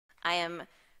I am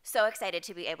so excited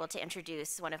to be able to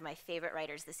introduce one of my favorite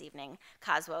writers this evening,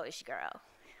 Kazuo Ishiguro.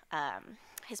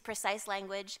 His precise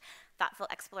language, thoughtful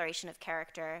exploration of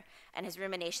character, and his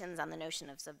ruminations on the notion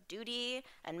of duty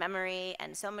and memory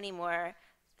and so many more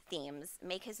themes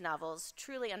make his novels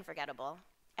truly unforgettable.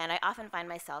 And I often find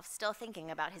myself still thinking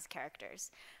about his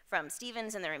characters, from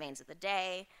Stevens in The Remains of the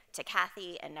Day to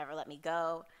Kathy and Never Let Me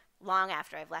Go, long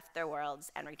after I've left their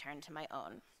worlds and returned to my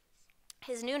own.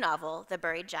 His new novel, The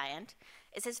Buried Giant,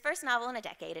 is his first novel in a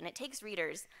decade, and it takes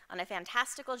readers on a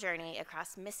fantastical journey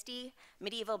across misty,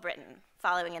 medieval Britain,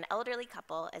 following an elderly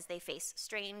couple as they face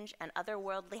strange and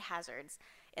otherworldly hazards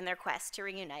in their quest to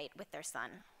reunite with their son.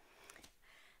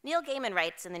 Neil Gaiman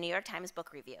writes in the New York Times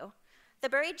Book Review, "The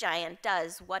Buried Giant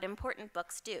does what important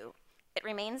books do. It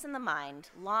remains in the mind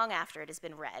long after it has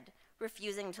been read,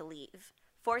 refusing to leave,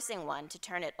 forcing one to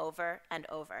turn it over and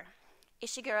over."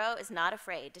 Ishiguro is not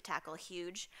afraid to tackle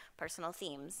huge personal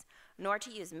themes, nor to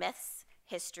use myths,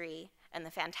 history, and the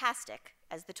fantastic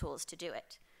as the tools to do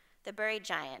it. The Buried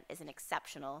Giant is an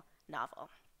exceptional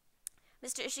novel.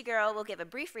 Mr. Ishiguro will give a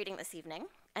brief reading this evening,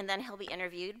 and then he'll be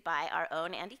interviewed by our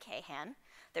own Andy Cahan,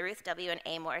 the Ruth W. and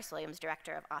A. Morris Williams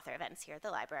Director of Author Events here at the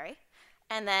library,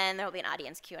 and then there will be an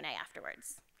audience Q&A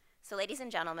afterwards. So ladies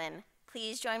and gentlemen,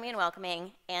 please join me in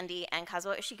welcoming Andy and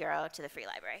Kazuo Ishiguro to the Free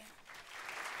Library.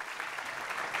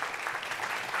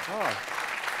 Oh.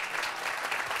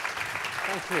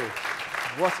 Thank you.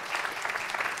 What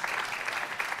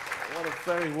a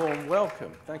very warm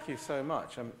welcome. Thank you so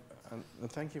much. And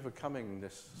thank you for coming in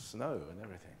this snow and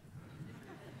everything.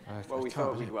 Well, we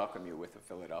thought we'd welcome you with a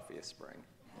Philadelphia spring.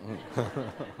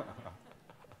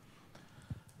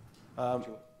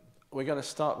 We're going to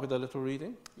start with a little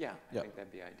reading? Yeah, I think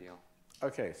that'd be ideal.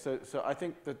 Okay, so I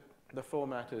think that the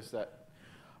format is that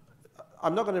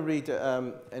I'm not going to read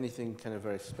anything kind of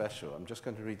very special. I'm just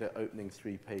going to read the opening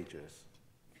 3 pages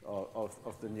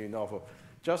of the new novel,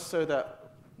 just so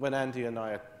that when Andy and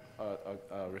I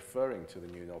are referring to the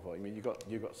new novel, I mean, you got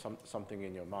something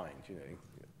in your mind, you know,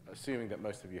 assuming that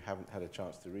most of you haven't had a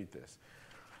chance to read this.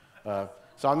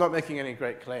 So I'm not making any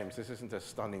great claims. This isn't a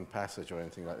stunning passage or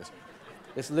anything like this.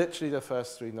 It's literally the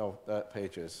first 3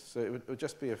 pages. So it would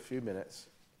just be a few minutes,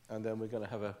 and then we're going to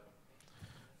have a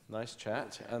nice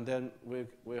chat, and then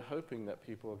we're hoping that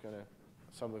people are going to,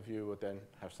 some of you will then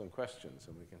have some questions,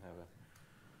 and we can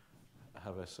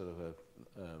have a sort of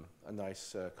a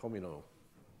nice communal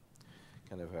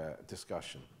kind of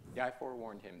discussion. Yeah, I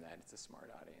forewarned him that it's a smart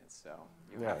audience, so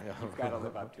you've got to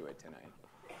live up to it tonight.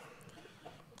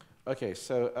 Okay,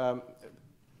 so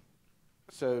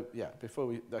so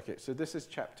this is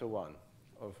chapter 1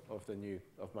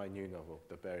 of my new novel,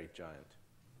 The Buried Giant.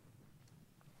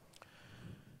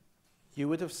 You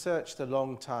would have searched a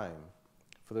long time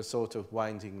for the sort of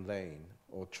winding lane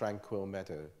or tranquil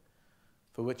meadow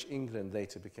for which England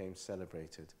later became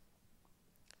celebrated.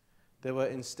 There were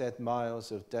instead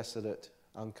miles of desolate,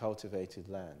 uncultivated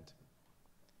land.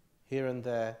 Here and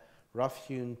there,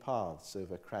 rough-hewn paths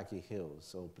over craggy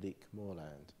hills or bleak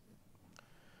moorland.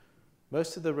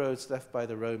 Most of the roads left by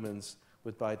the Romans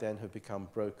would by then have become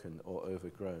broken or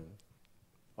overgrown,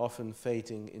 often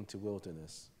fading into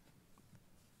wilderness.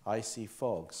 Icy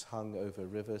fogs hung over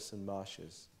rivers and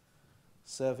marshes,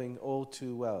 serving all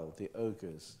too well the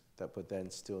ogres that were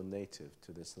then still native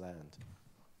to this land.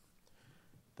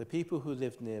 The people who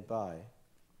lived nearby,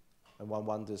 and one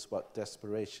wonders what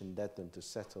desperation led them to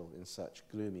settle in such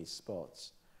gloomy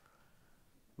spots,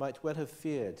 might well have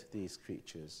feared these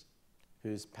creatures,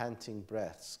 whose panting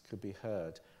breaths could be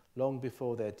heard long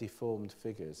before their deformed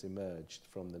figures emerged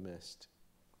from the mist.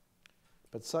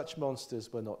 But such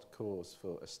monsters were not cause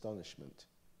for astonishment.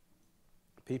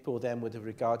 People then would have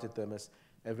regarded them as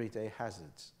everyday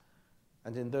hazards,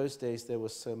 and in those days there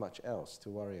was so much else to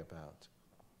worry about.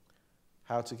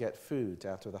 How to get food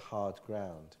out of the hard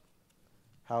ground,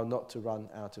 how not to run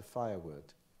out of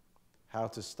firewood, how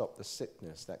to stop the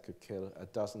sickness that could kill a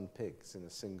dozen pigs in a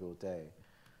single day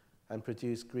and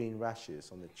produce green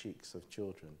rashes on the cheeks of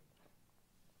children.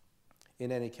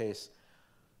 In any case,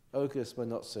 ogres were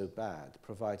not so bad,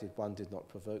 provided one did not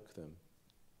provoke them.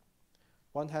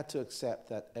 One had to accept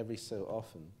that every so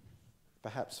often,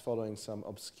 perhaps following some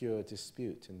obscure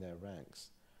dispute in their ranks,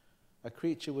 a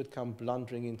creature would come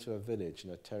blundering into a village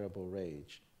in a terrible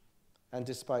rage, and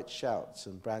despite shouts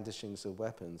and brandishings of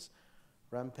weapons,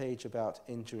 rampage about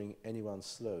injuring anyone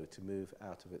slow to move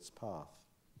out of its path.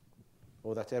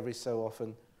 Or that every so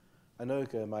often, an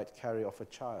ogre might carry off a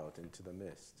child into the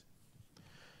mist.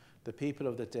 The people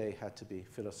of the day had to be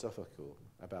philosophical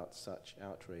about such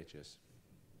outrages.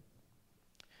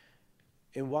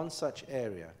 In one such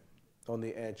area, on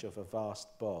the edge of a vast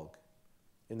bog,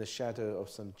 in the shadow of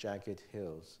some jagged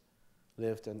hills,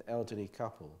 lived an elderly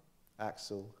couple,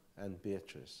 Axel and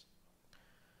Beatrice.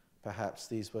 Perhaps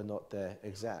these were not their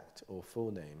exact or full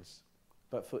names,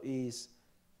 but for ease,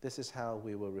 this is how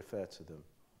we will refer to them.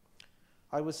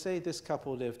 I would say this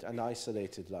couple lived an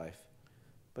isolated life,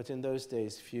 but in those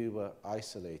days few were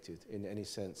isolated in any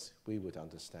sense we would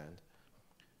understand.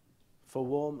 For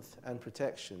warmth and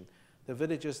protection, the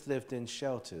villagers lived in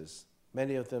shelters,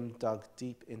 many of them dug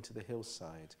deep into the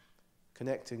hillside,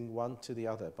 connecting one to the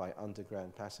other by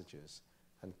underground passages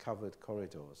and covered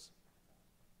corridors.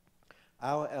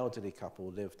 Our elderly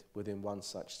couple lived within one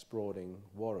such sprawling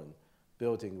warren,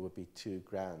 building would be too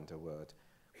grand a word,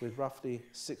 with roughly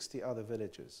 60 other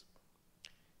villagers.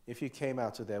 If you came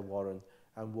out of their warren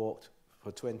and walked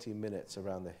for 20 minutes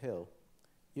around the hill,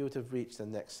 you would have reached the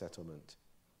next settlement.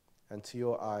 And to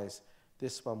your eyes,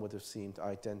 this one would have seemed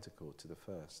identical to the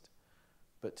first.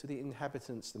 But to the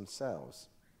inhabitants themselves,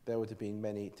 there would have been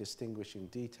many distinguishing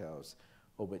details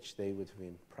of which they would have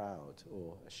been proud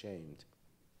or ashamed.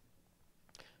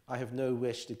 I have no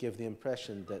wish to give the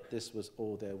impression that this was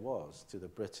all there was to the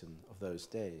Britain of those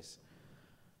days,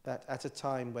 that at a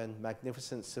time when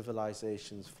magnificent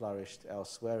civilizations flourished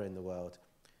elsewhere in the world,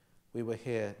 we were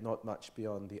here not much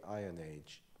beyond the Iron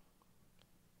Age.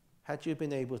 Had you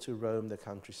been able to roam the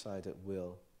countryside at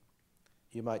will,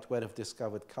 you might well have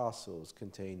discovered castles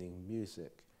containing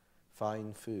music,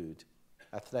 fine food,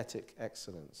 athletic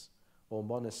excellence, or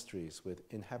monasteries with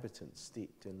inhabitants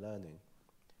steeped in learning.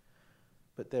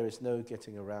 But there is no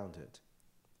getting around it.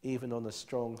 Even on a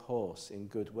strong horse in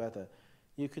good weather,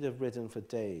 you could have ridden for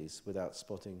days without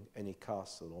spotting any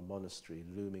castle or monastery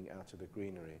looming out of the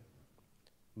greenery.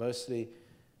 Mostly,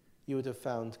 you would have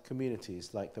found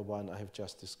communities like the one I have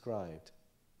just described,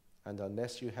 and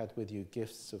unless you had with you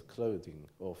gifts of clothing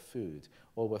or food,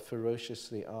 or were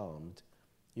ferociously armed,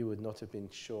 you would not have been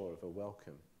sure of a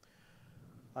welcome.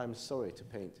 I am sorry to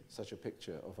paint such a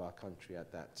picture of our country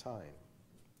at that time,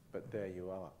 but there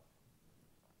you are.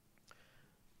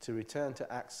 To return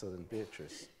to Axel and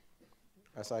Beatrice,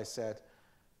 as I said,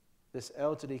 this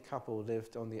elderly couple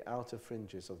lived on the outer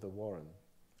fringes of the warren,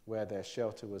 where their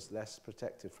shelter was less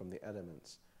protected from the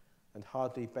elements and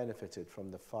hardly benefited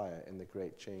from the fire in the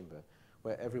great chamber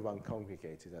where everyone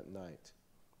congregated at night.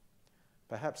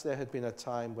 Perhaps there had been a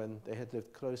time when they had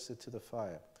lived closer to the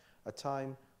fire, a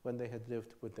time when they had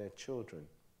lived with their children.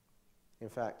 In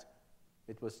fact,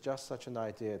 it was just such an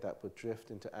idea that would drift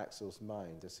into Axel's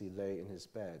mind as he lay in his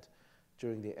bed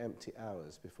during the empty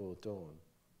hours before dawn,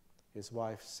 his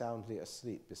wife soundly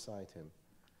asleep beside him.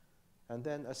 And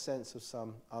then a sense of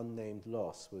some unnamed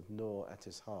loss would gnaw at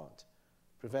his heart,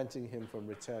 preventing him from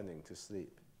returning to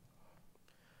sleep.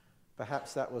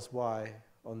 Perhaps that was why,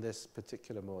 on this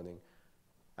particular morning,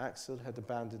 Axel had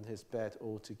abandoned his bed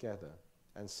altogether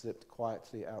and slipped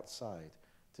quietly outside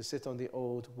to sit on the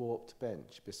old warped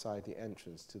bench beside the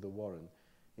entrance to the warren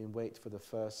in wait for the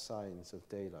first signs of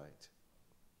daylight.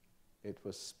 It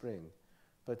was spring,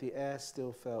 but the air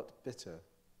still felt bitter,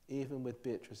 even with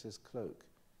Beatrice's cloak,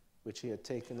 which he had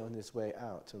taken on his way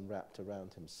out and wrapped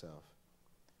around himself.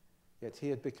 Yet he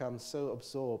had become so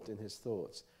absorbed in his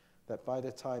thoughts that by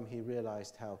the time he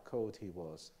realized how cold he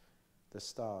was, the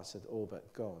stars had all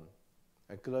but gone.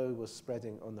 A glow was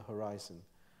spreading on the horizon,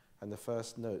 and the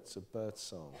first notes of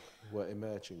birdsong were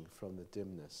emerging from the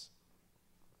dimness.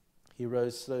 He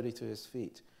rose slowly to his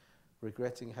feet,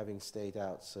 regretting having stayed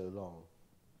out so long.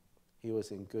 He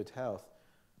was in good health,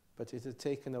 but it had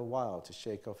taken a while to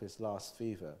shake off his last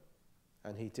fever,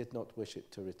 and he did not wish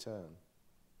it to return.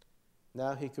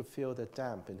 Now he could feel the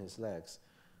damp in his legs,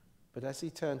 but as he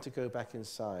turned to go back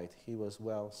inside, he was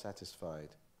well satisfied.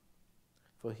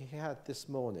 For he had this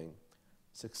morning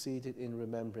succeeded in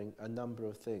remembering a number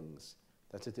of things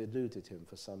that had eluded him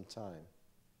for some time.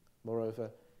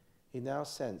 Moreover, he now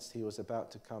sensed he was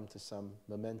about to come to some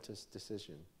momentous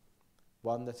decision,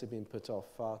 one that had been put off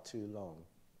far too long,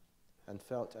 and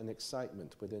felt an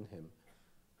excitement within him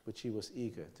which he was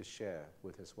eager to share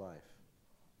with his wife.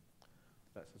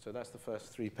 So that's the first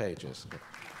 3 pages.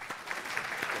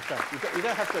 You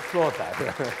don't have to applaud that.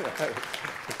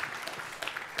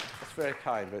 It's very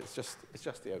kind, but it's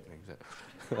just the opening.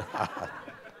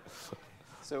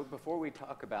 So before we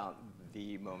talk about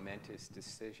the momentous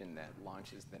decision that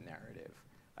launches the narrative,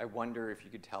 I wonder if you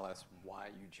could tell us why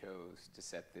you chose to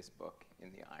set this book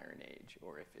in the Iron Age,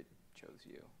 or if it chose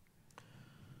you.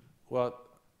 Well,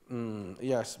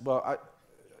 yes. Well,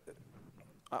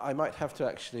 I might have to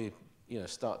actually,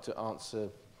 start to answer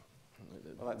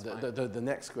the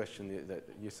next question that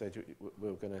you said we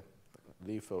were going to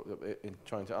leave for in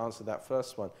trying to answer that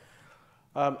first one.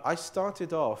 I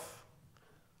started off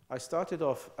I started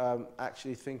off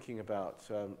actually thinking about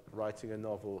writing a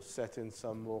novel set in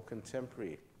some more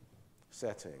contemporary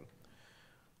setting,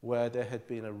 where there had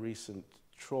been a recent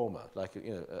trauma. Like,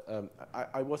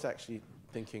 I was actually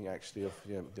thinking of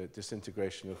the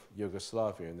disintegration of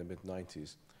Yugoslavia in the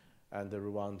mid-90s and the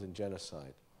Rwandan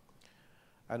genocide.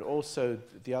 And also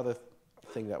the other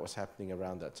thing that was happening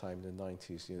around that time in the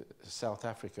 90s, South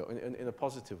Africa, in a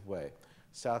positive way.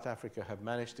 South Africa had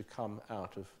managed to come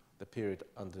out of the period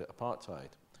under apartheid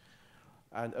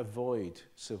and avoid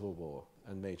civil war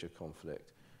and major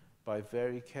conflict by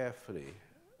very carefully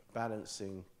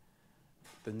balancing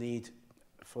the need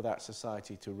for that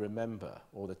society to remember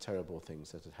all the terrible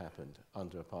things that had happened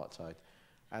under apartheid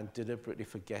and deliberately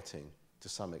forgetting, to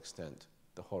some extent,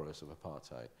 the horrors of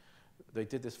apartheid. They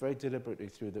did this very deliberately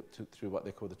through what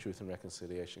they call the Truth and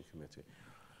Reconciliation Committee.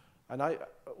 And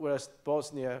whereas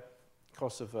Bosnia,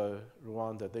 Kosovo,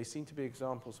 Rwanda, they seem to be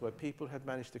examples where people had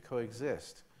managed to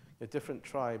coexist. Different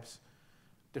tribes,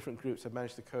 different groups had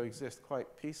managed to coexist quite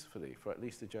peacefully for at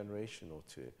least a generation or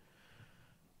two.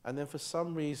 And then for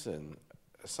some reason,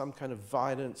 some kind of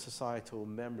violent societal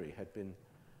memory had been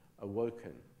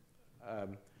awoken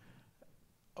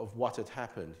of what had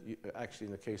happened. Actually,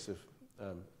 in the case of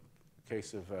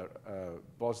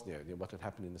Bosnia, what had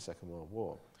happened in the Second World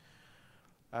War.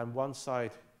 And one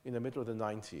side, in the middle of the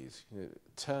 90s,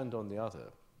 turned on the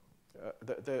other.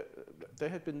 They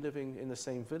had been living in the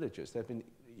same villages. They'd been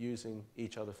using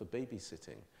each other for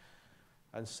babysitting.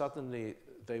 And suddenly,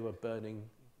 they were burning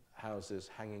houses,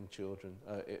 hanging children.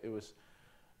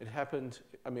 It happened,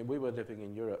 I mean, we were living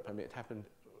in Europe. I mean, it happened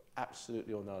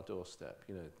absolutely on our doorstep.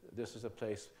 This was a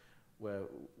place where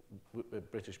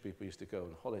British people used to go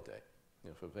on holiday,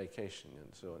 for vacation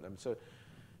and so on. And so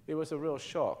it was a real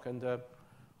shock. And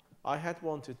I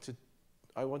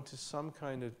wanted some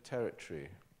kind of territory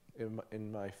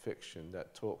in my fiction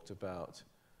that talked about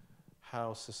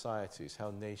how societies,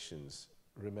 how nations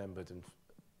remembered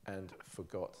and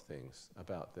forgot things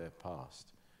about their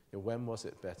past. When was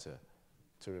it better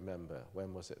to remember?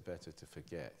 When was it better to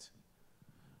forget?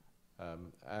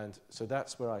 And so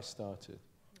that's where I started.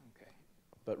 Okay.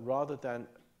 But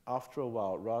after a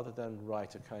while, rather than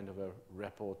write a kind of a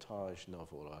reportage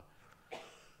novel,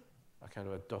 a kind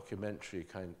of a documentary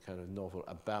kind of novel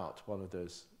about one of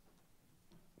those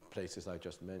places I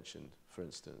just mentioned, for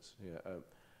instance,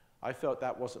 I felt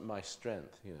that wasn't my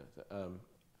strength.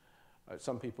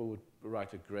 Some people would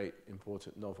write a great,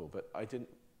 important novel, but I didn't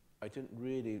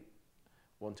really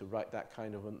want to write that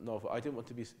kind of a novel. I didn't want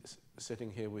to be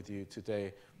sitting here with you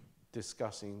today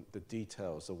discussing the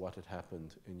details of what had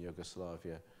happened in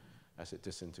Yugoslavia as it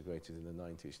disintegrated in the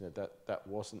 90s. That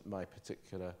wasn't my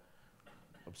particular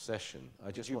obsession.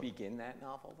 Did you begin that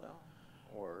novel, though?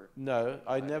 Or no,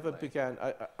 I never began.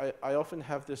 I often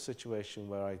have this situation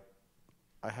where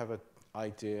I have an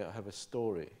idea, I have a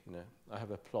story, I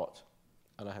have a plot,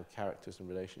 and I have characters and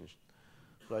relationships,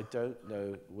 but I don't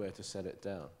know where to set it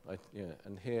down.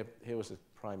 And here was a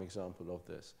prime example of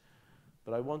this.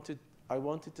 But I wanted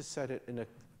to set it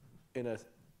in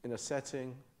a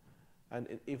setting,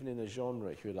 and even in a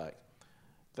genre, if you like,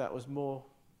 that was more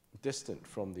distant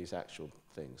from these actual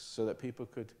things, so that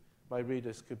my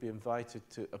readers could be invited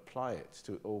to apply it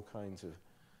to all kinds of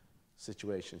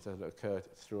situations that have occurred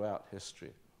throughout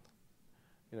history.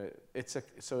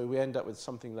 So we end up with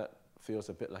something that feels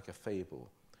a bit like a fable.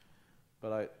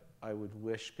 But I would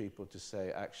wish people to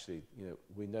say, actually,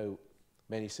 we know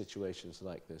many situations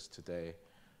like this today,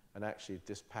 and actually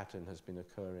this pattern has been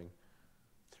occurring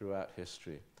throughout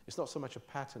history. It's not so much a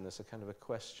pattern as a kind of a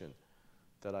question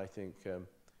that I think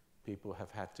people have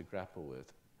had to grapple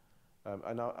with.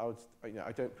 And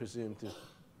I don't presume to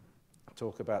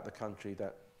talk about the country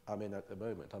that I'm in at the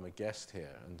moment. I'm a guest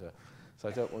here, and so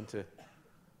I don't want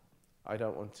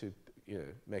to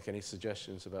make any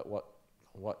suggestions about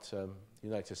what the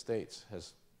United States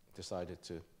has decided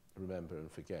to remember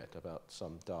and forget about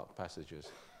some dark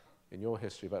passages in your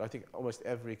history. But I think almost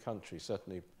every country,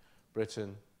 certainly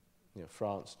Britain,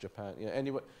 France, Japan,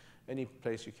 any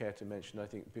place you care to mention, I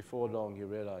think before long you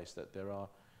realize that there are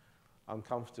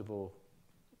uncomfortable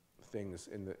things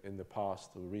in the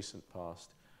past or recent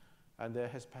past, and there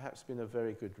has perhaps been a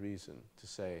very good reason to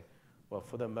say, well,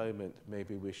 for the moment,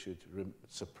 maybe we should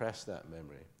suppress that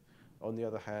memory. On the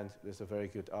other hand, there's a very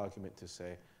good argument to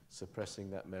say suppressing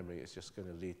that memory is just going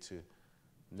to lead to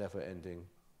never-ending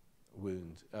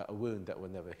a wound that will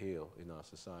never heal in our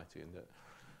society.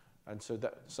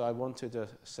 So I wanted a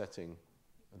setting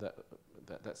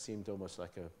that seemed almost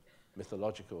like a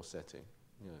mythological setting,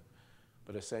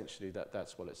 But essentially,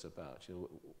 that's what it's about. You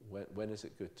know, when is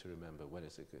it good to remember? When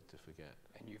is it good to forget?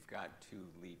 And you've got two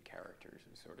lead characters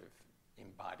who sort of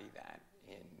embody that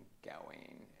in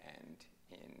Gawain and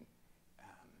in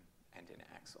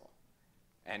Axel,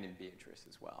 and in Beatrice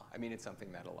as well. I mean, it's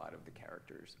something that a lot of the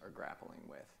characters are grappling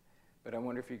with. But I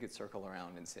wonder if you could circle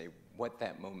around and say what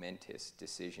that momentous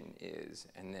decision is,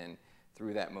 and then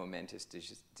through that momentous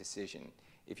decision,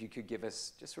 if you could give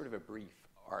us just sort of a brief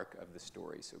arc of the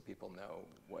story so people know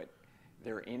what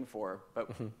they're in for, but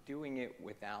doing it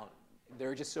without, there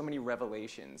are just so many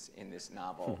revelations in this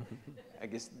novel. I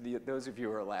guess those of you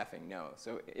who are laughing know.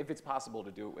 So if it's possible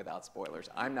to do it without spoilers,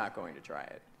 I'm not going to try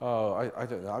it. Oh, I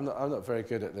don't know. I'm not very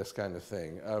good at this kind of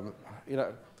thing. You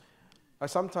know, I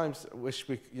sometimes wish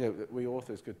we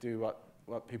authors could do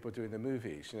what people do in the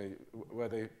movies, you know, where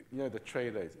they, the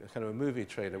trailer, kind of a movie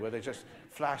trailer, where they just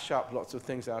flash up lots of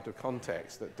things out of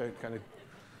context that don't kind of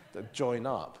that join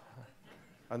up,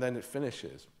 and then it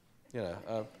finishes, you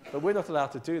know. But we're not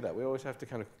allowed to do that. We always have to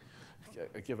kind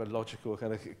of give a logical,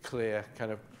 kind of clear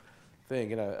kind of thing,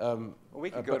 you know. Well, we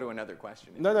could go to another question.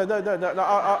 No.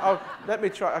 I'll let me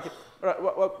try. Okay. All right,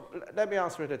 well, let me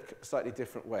answer it a slightly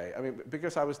different way. I mean,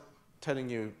 because I was telling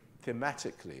you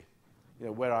thematically, you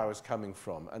know, where I was coming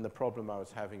from and the problem I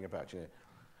was having about, you know,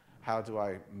 how do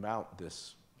I mount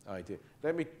this idea?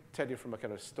 Let me tell you from a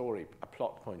kind of story, a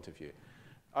plot point of view.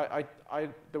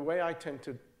 The way I tend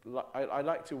to, I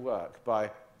like to work by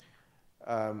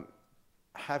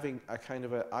having a kind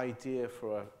of an idea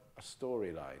for a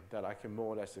storyline that I can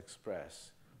more or less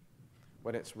express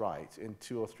when it's right in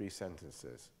 2 or 3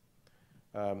 sentences.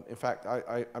 In fact,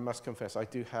 I must confess, I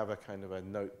do have a kind of a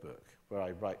notebook where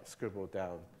I scribble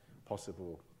down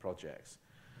possible projects.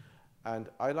 And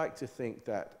I like to think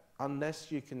that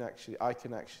unless I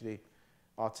can actually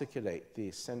articulate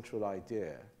the central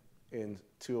idea in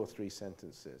 2 or 3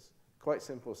 sentences, quite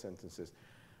simple sentences,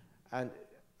 and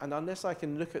unless I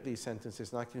can look at these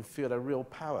sentences and I can feel a real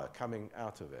power coming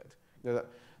out of it, you know,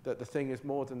 that the thing is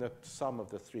more than the sum of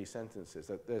the 3 sentences,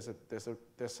 that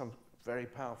there's some very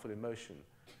powerful emotion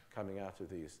coming out of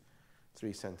these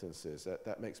 3 sentences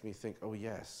that makes me think, oh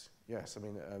yes, I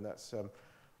mean, and that's,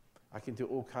 I can do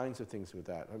all kinds of things with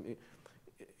that. I mean,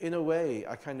 in a way,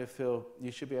 I kind of feel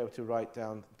you should be able to write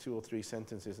down 2 or 3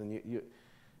 sentences, and you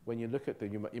when you look at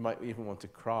them, you might even want to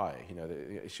cry, you know,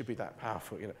 it should be that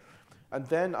powerful, you know. And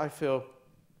then I feel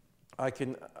I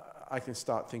can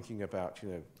start thinking about, you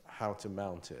know, how to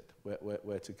mount it,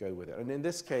 where to go with it. And in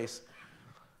this case,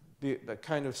 the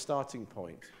kind of starting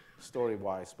point,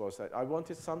 story-wise, was that I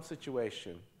wanted some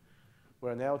situation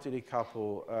where an elderly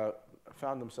couple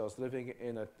found themselves living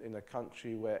in a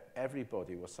country where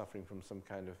everybody was suffering from some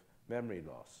kind of memory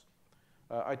loss.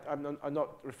 I'm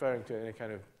not referring to any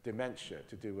kind of dementia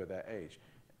to do with their age.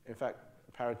 In fact,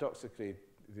 paradoxically,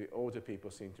 the older people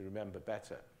seem to remember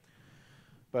better.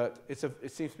 But it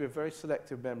seems to be a very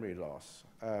selective memory loss.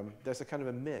 There's a kind of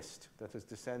a mist that has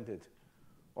descended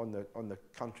on the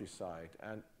countryside,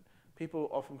 and people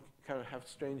often kind of have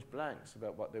strange blanks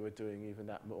about what they were doing even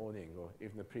that morning or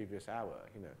even the previous hour,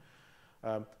 you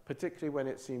know. Particularly when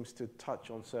it seems to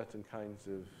touch on certain kinds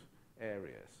of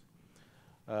areas.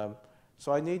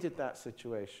 So I needed that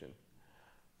situation.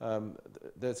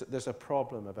 There's a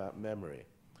problem about memory.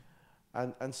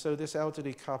 And so this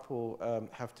elderly couple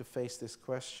have to face this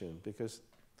question, because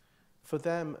for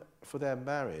them, for their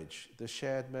marriage, the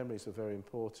shared memories are very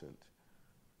important.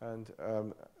 And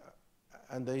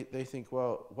they think,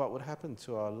 well, what would happen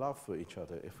to our love for each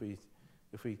other if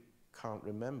we can't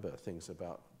remember things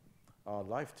about our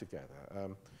life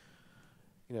together?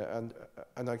 You know,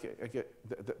 and I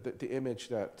get the image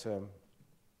that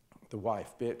the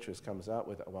wife Beatrice comes out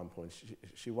with at one point.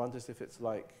 She wonders if it's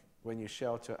like when you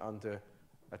shelter under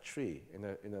a tree in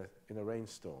a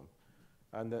rainstorm,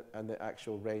 and the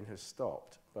actual rain has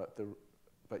stopped, but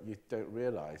you don't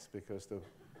realize because the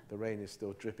rain is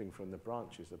still dripping from the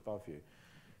branches above you.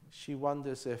 She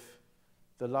wonders if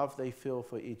the love they feel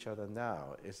for each other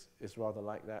now is rather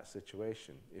like that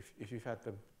situation. If you've had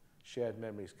the shared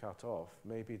memories cut off,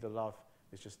 maybe the love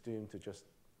is just doomed to just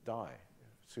die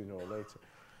sooner or later.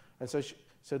 And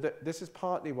so this is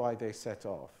partly why they set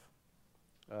off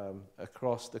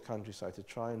across the countryside to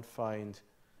try and find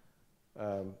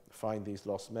these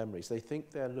lost memories. They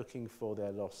think they're looking for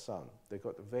their lost son. They've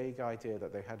got the vague idea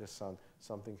that they had a son,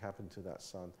 something happened to that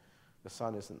son. The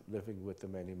son isn't living with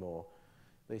them anymore.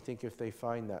 They think if they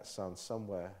find that son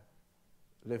somewhere,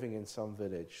 living in some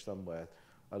village somewhere,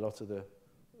 a lot of the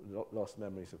lost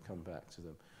memories have come back to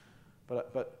them.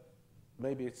 But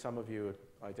maybe some of you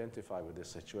identify with this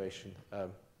situation.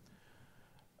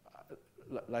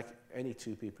 Like any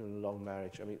 2 people in a long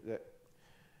marriage, I mean,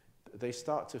 they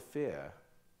start to fear,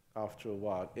 after a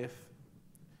while,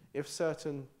 if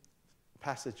certain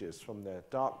passages from their,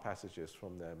 dark passages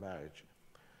from their marriage,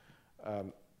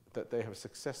 that they have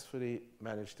successfully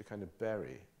managed to kind of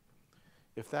bury,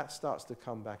 if that starts to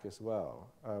come back as well,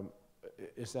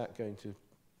 is that going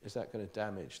to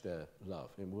damage their love?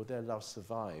 And will their love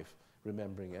survive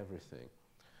remembering everything?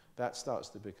 That starts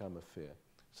to become a fear.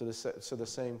 So the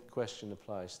same question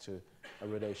applies to a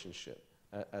relationship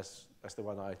as the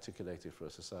one I articulated for a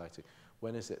society.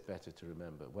 When is it better to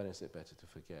remember? When is it better to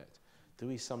forget? Do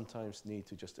we sometimes need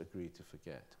to just agree to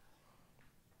forget?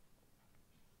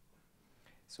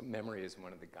 So memory is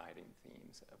one of the guiding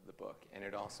themes of the book, and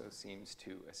it also seems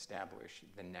to establish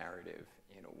the narrative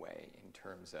in a way in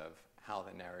terms of how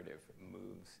the narrative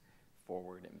moves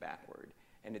forward and backward.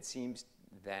 And it seems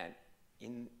that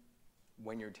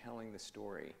when you're telling the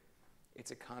story,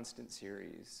 it's a constant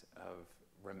series of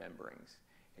rememberings.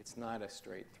 It's not a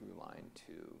straight through line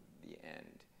to the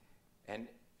end. And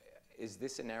is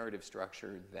this a narrative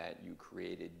structure that you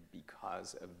created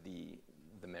because of the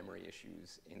memory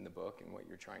issues in the book and what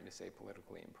you're trying to say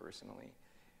politically and personally?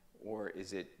 Or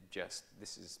is it just,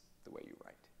 this is the way you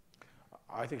write?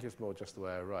 I think it's more just the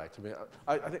way I write. I mean,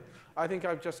 I think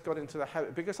I've just got into the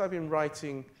habit, because I've been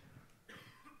writing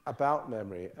about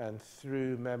memory and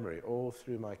through memory all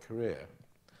through my career.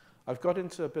 I've got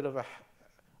into a bit of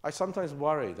I sometimes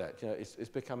worry that it's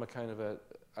become a kind of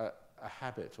a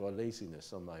habit or a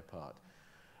laziness on my part.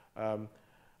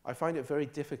 I find it very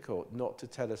difficult not to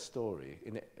tell a story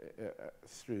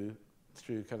through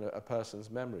kind of a person's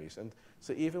memories. And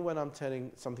so even when I'm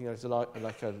telling something that's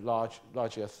like a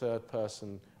largely a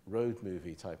third-person road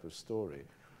movie type of story,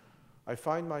 I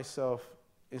find myself,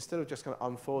 instead of just kind of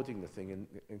unfolding the thing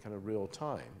in kind of real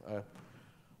time,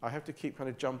 I have to keep kind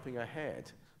of jumping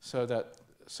ahead so that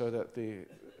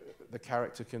the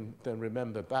character can then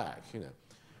remember back.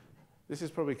 This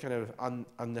is probably kind of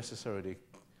unnecessarily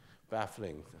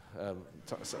baffling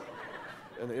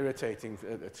and irritating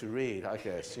to read, I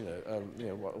guess.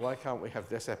 Why can't we have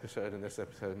this episode and this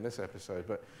episode and this episode?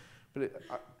 But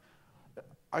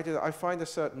I find a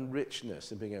certain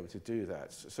richness in being able to do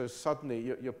that. So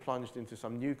suddenly you're plunged into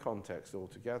some new context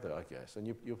altogether, I guess, and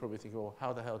you're probably thinking, well,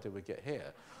 how the hell did we get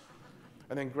here?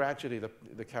 And then gradually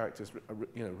the characters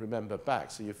remember back,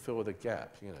 so you fill the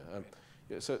gap.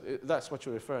 So that's what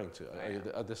you're referring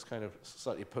to, this kind of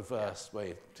slightly perverse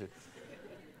way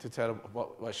to tell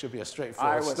what should be a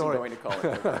straightforward story. I wasn't going to call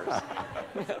it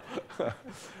perverse.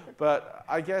 But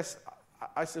I guess,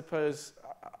 I suppose,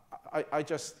 I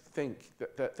just think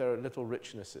that there are little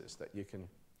richnesses that you can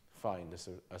find as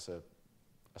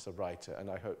a writer, and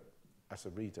I hope as a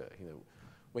reader,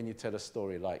 when you tell a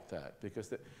story like that,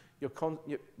 because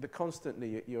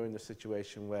constantly you're in the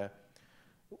situation where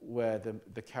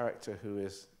the character who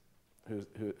has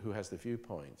the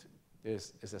viewpoint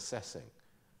is assessing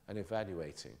and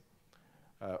evaluating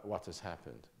what has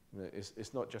happened.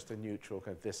 It's not just a neutral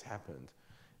kind of this happened.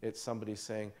 It's somebody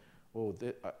saying, "Oh,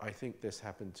 I think this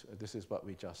happened. This is what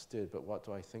we just did. But what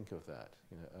do I think of that?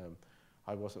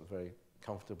 I wasn't very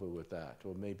comfortable with that,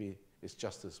 or maybe it's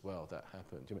just as well that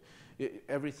happened."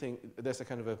 Everything, there's a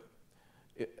kind of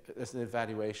there's an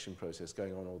evaluation process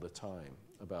going on all the time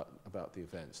about the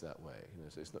events that way.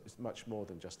 So it's much more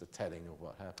than just a telling of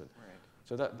what happened. Right.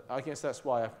 So I guess that's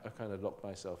why I've kind of locked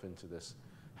myself into this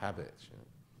habit.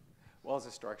 Well, as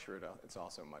a structure, it's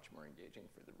also much more engaging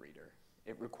for the reader.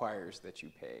 It requires that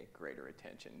you pay greater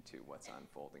attention to what's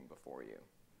unfolding before you.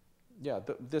 Yeah,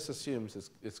 this assumes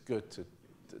it's good to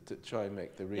try and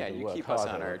make the reader work harder. Yeah, you keep us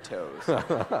on our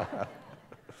toes.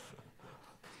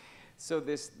 So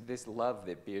this love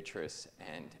that Beatrice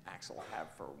and Axel have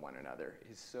for one another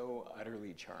is so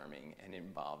utterly charming and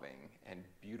involving and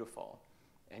beautiful.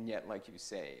 And yet, like you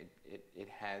say, it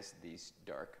has these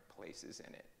dark places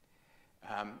in it.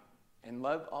 And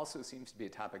love also seems to be a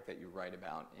topic that you write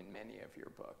about in many of your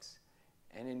books.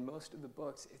 And in most of the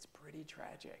books, it's pretty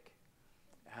tragic.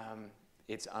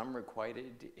 It's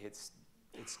unrequited, it's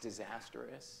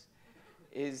disastrous.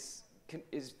 Is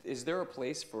there a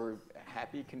place for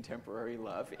happy contemporary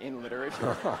love in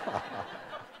literature?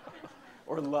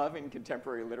 Or love in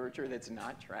contemporary literature that's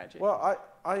not tragic? Well,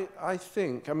 I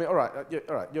think, all right,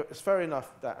 it's fair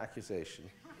enough, that accusation.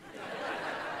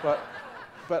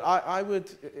 But I would,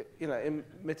 in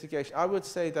mitigation, I would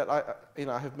say that I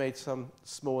have made some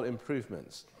small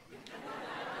improvements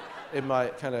in my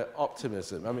kind of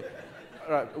optimism. I mean,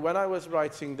 right, when I was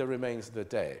writing The Remains of the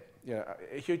Day,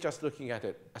 if you're just looking at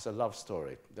it as a love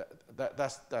story,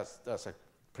 that's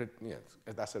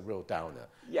a real downer.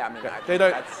 Yeah, I mean,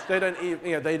 they don't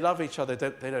even, they love each other.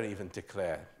 They don't even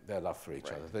declare their love for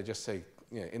each other. They just say,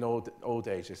 you know, in old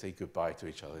age, they say goodbye to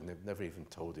each other, and they've never even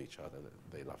told each other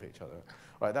that they love each other.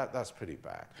 Right, that's pretty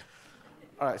bad.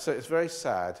 All right, so it's very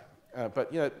sad.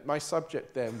 But, you know, my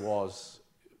subject then was,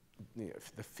 you know,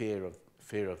 the fear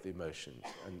of the emotions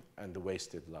and the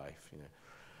wasted life, you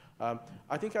know.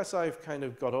 I think as I've kind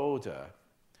of got older,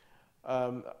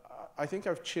 I think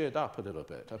I've cheered up a little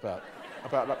bit about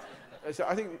like, so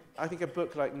I think a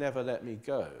book like Never Let Me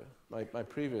Go, my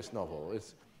previous novel,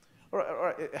 is, all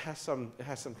right, it has some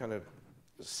kind of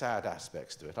sad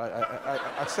aspects to it. I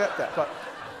accept that,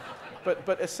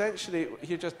 but essentially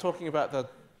you're just talking about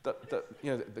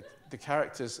the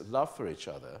characters' love for each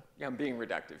other. Yeah, I'm being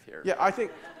reductive here. Yeah, I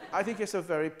think it's a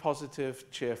very positive,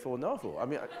 cheerful novel. I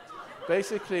mean,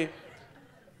 basically,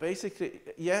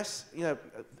 yes, you know,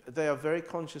 they are very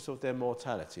conscious of their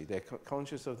mortality. They're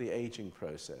conscious of the aging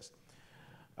process.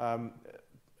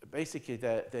 Basically,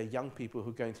 they're young people who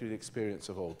are going through the experience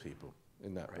of old people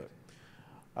in that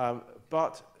book.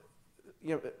 But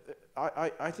you know,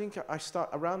 I think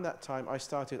around that time I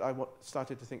started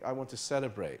to think I want to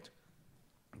celebrate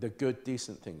the good,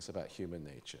 decent things about human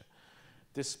nature,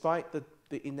 despite the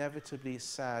inevitably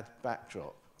sad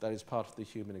backdrop that is part of the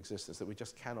human existence that we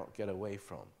just cannot get away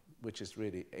from, which is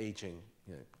really aging,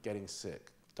 you know, getting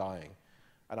sick, dying,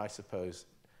 and I suppose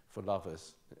for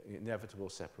lovers, inevitable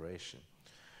separation.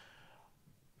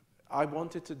 I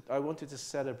wanted to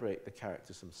celebrate the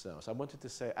characters themselves. I wanted to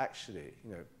say, actually,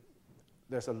 you know,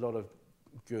 there's a lot of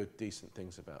good, decent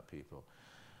things about people,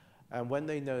 and when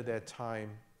they know their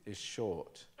time is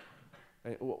short,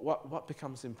 what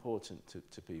becomes important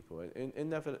to people? In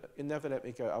Never Let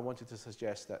Me Go, I wanted to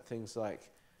suggest that things like,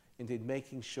 indeed,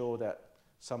 making sure that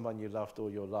someone you loved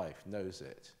all your life knows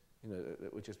it, you know,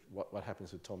 which is what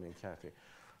happens with Tommy and Kathy,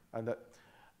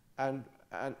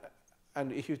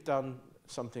 and if you've done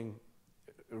something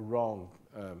wrong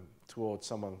towards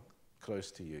someone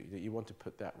close to you, you want to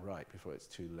put that right before it's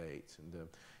too late, and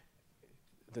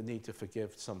the need to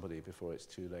forgive somebody before it's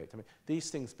too late. I mean, these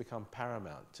things become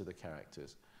paramount to the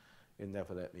characters in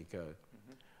Never Let Me Go.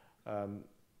 Mm-hmm.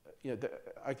 You know,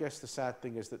 I guess the sad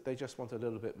thing is that they just want a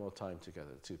little bit more time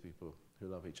together, the two people who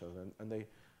love each other, and they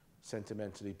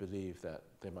sentimentally believe that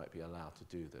they might be allowed to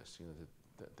do this. You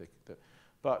know,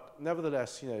 but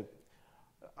nevertheless, you know,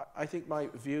 I think my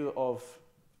view of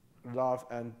love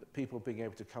and people being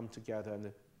able to come together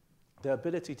and the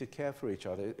ability to care for each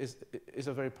other is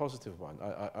a very positive one,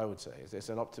 I would say. It's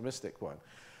an optimistic one.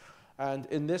 And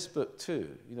in this book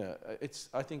too, you know,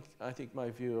 I think my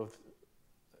view of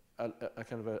a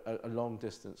kind of a long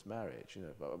distance marriage, you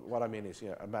know, what I mean is, you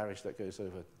know, a marriage that goes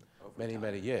over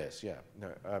many years, yeah.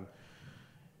 No,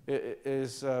 it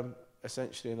is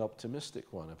essentially an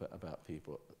optimistic one about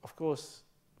people. Of course,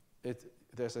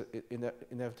 there's an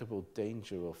inevitable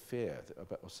danger or fear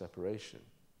of separation,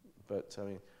 but I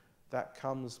mean, that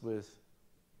comes with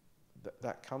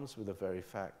the very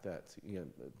fact that, you know,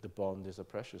 the bond is a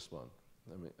precious one.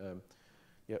 I mean,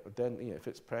 yeah. Then, you know, if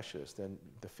it's precious, then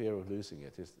the fear of losing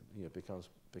it is, you know,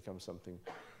 becomes something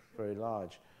very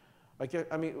large.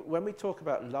 I mean, when we talk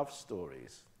about love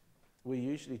stories, we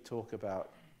usually talk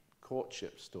about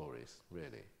courtship stories.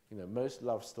 Really, you know, most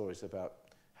love stories about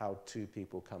how two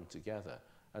people come together,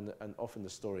 and often the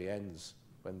story ends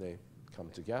when they come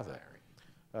together.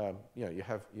 You know, you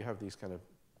have these kind of,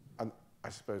 I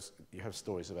suppose you have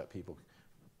stories about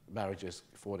marriages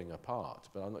falling apart,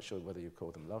 but I'm not sure whether you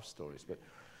call them love stories.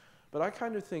 But I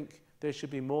kind of think there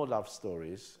should be more love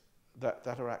stories that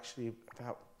are actually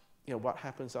about, you know, what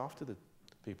happens after the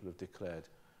people have declared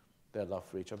their love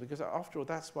for each other. Because after all,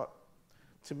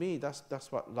 to me,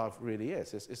 that's what love really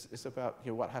is. It's about,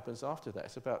 you know, what happens after that.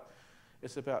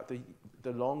 It's about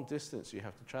the long distance you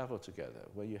have to travel together,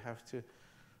 where you have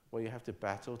to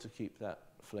battle to keep that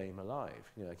flame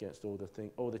alive, you know, against all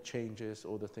the changes,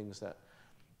 all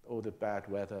the bad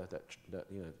weather that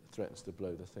you know, threatens to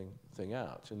blow the thing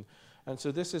out. And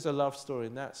so this is a love story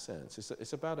in that sense.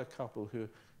 It's about a couple who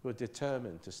are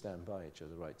determined to stand by each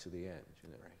other right to the end, you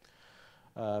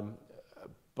know. Right.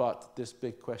 But this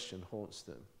big question haunts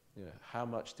them. You know, how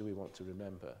much do we want to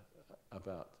remember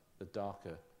about the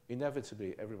darker?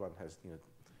 Inevitably, everyone has, you know,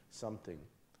 something,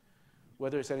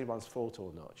 whether it's anyone's fault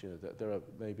or not. You know, that there are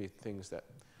maybe things that,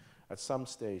 at some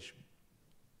stage,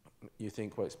 you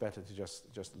think, well, it's better to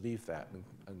just leave that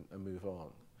and move on.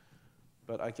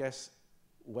 But I guess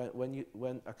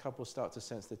when a couple start to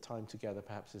sense the time together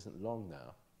perhaps isn't long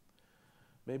now,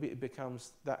 maybe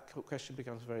that question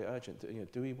becomes very urgent. You know,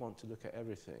 do we want to look at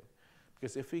everything?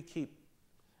 Because if we keep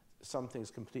some things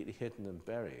completely hidden and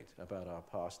buried about our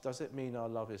past, does it mean our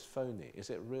love is phony? Is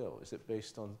it real? Is it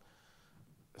based on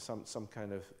some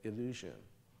kind of illusion?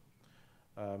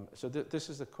 So this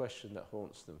is a question that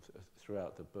haunts them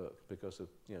throughout the book because of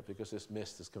because this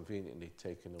mist has conveniently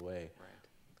taken away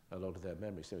a lot of their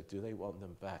memories. So do they want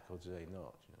them back or do they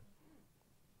not? You know?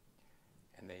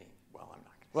 And they, well, I'm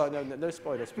not going to. Well, no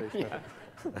spoilers, please. Yeah.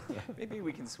 Maybe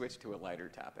we can switch to a lighter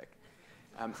topic.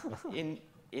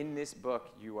 In this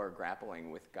book, you are grappling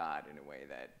with God in a way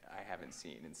that I haven't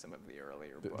seen in some of the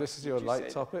earlier books. This is your light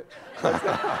topic?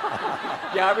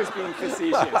 Yeah, I was being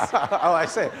facetious. Oh, I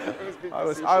see.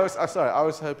 I'm sorry. I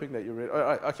was hoping that you were.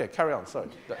 Okay, carry on. Sorry.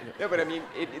 No, but I mean,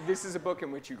 this is a book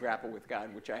in which you grapple with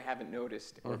God, which I haven't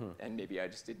noticed, and maybe I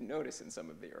just didn't notice in some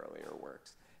of the earlier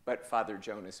works. But Father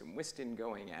Jonas and Whiston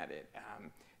going at it,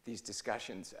 these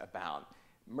discussions about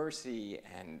mercy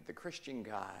and the Christian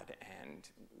God and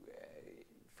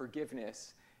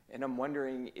forgiveness. And I'm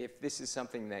wondering if this is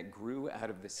something that grew out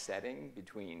of the setting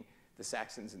between the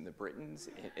Saxons and the Britons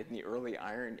in the early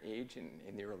Iron Age and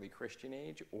in the early Christian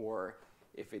Age, or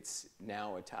if it's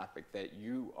now a topic that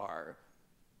you are,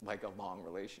 like a long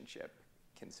relationship,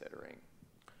 considering.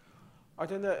 I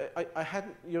don't know. I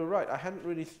hadn't. You're right. I hadn't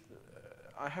really.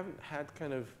 I haven't had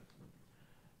kind of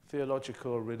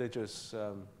theological or religious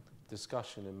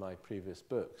discussion in my previous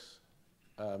books.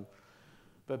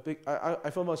 But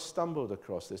I've almost stumbled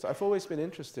across this. I've always been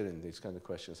interested in these kind of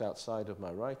questions outside of my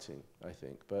writing, I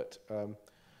think. But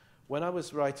when I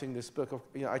was writing this book,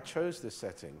 I chose this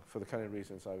setting for the kind of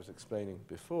reasons I was explaining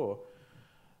before.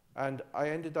 And I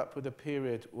ended up with a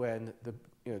period when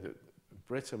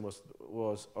Britain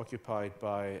was occupied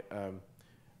by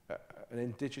an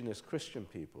indigenous Christian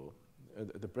people,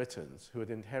 the Britons, who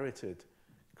had inherited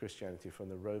Christianity from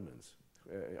the Romans,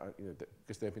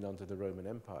 because they'd been under the Roman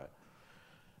Empire.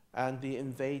 And the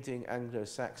invading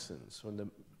Anglo-Saxons from the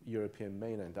European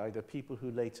mainland, either people who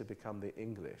later become the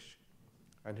English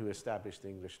and who established the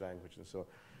English language and so on,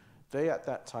 they at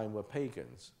that time were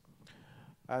pagans.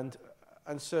 And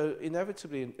so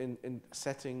inevitably in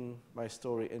setting my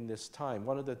story in this time,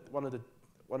 one of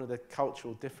the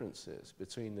cultural differences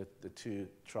between the two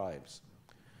tribes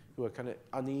who were kind of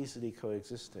uneasily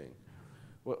coexisting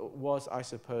was, I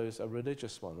suppose, a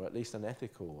religious one, or at least an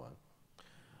ethical one.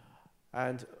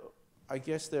 And I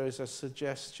guess there is a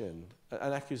suggestion,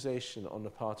 an accusation on the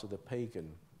part of the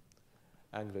pagan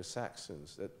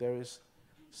Anglo-Saxons that there is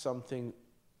something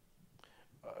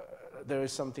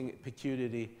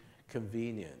peculiarly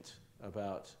convenient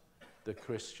about the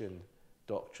Christian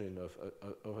doctrine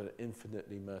of an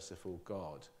infinitely merciful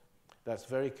God. That's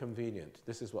very convenient.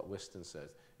 This is what Whiston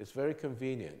says. It's very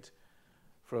convenient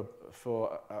for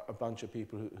a bunch of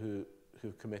people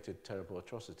who've committed terrible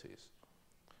atrocities.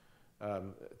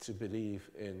 To believe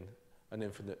in an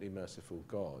infinitely merciful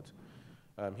God.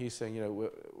 He's saying,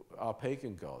 our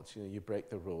pagan gods, you break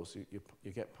the rules,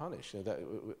 you get punished.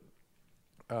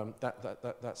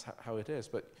 That's how it is.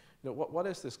 But what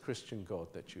is this Christian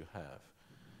God that you have?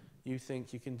 You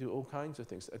think you can do all kinds of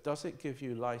things. Does it give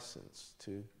you license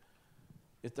to?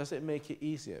 Does it make it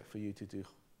easier for you to do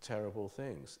terrible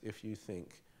things if you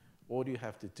think all you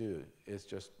have to do is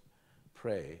just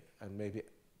pray and maybe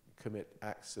commit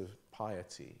acts of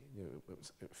piety,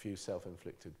 a few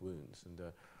self-inflicted wounds,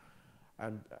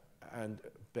 and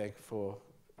beg for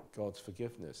God's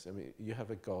forgiveness? I mean, you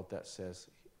have a God that says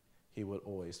He will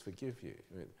always forgive you.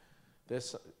 I mean,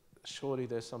 surely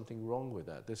there's something wrong with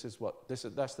that.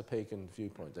 That's the pagan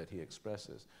viewpoint that he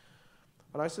expresses,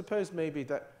 and I suppose maybe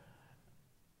that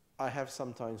I have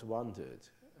sometimes wondered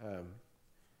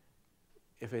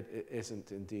if it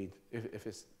isn't indeed, if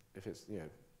it's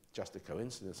just a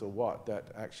coincidence or what,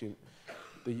 that actually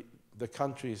the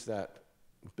countries that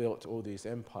built all these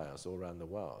empires all around the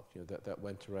world, that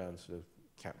went around sort of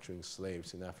capturing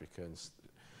slaves in Africa and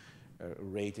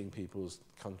raiding people's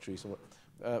countries, and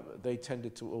they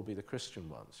tended to all be the Christian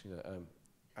ones,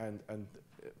 and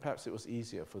perhaps it was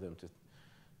easier for them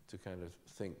to kind of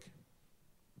think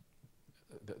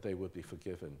that they would be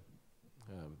forgiven.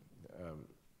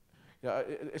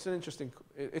 It is an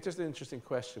interesting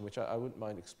question, which I wouldn't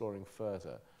mind exploring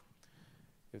further.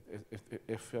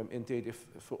 If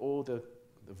for all the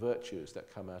virtues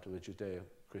that come out of a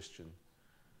Judeo-Christian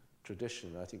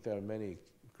tradition, I think there are many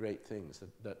great things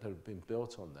that have been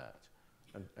built on that.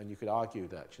 And you could argue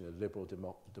that liberal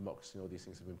democracy and all these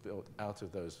things have been built out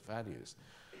of those values.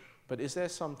 But is there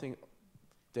something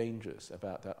dangerous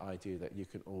about that idea that you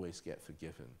can always get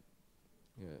forgiven?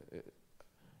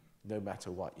 No matter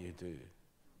what you do.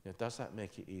 Does that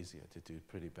make it easier to do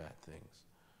pretty bad things?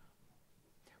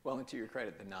 Well, and to your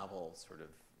credit, the novel sort of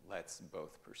lets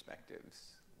both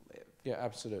perspectives live. Yeah,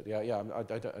 absolutely. I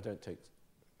don't take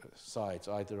sides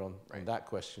either on that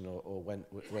question or when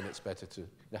it's better to,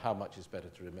 how much is better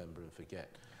to remember and forget.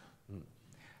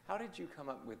 How did you come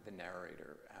up with the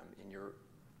narrator? In your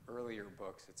earlier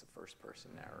books, it's a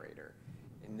first-person narrator.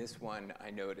 In this one, I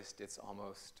noticed it's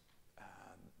almost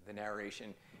the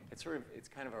narration. It's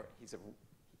kind of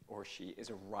or she is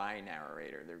a wry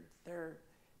narrator.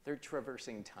 They're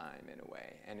traversing time in a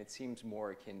way, and it seems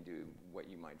more akin to what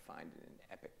you might find in an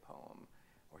epic poem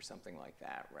or something like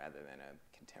that, rather than a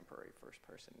contemporary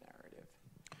first-person narrative.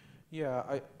 Yeah,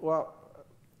 I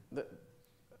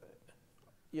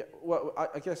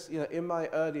guess, you know, in my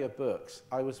earlier books,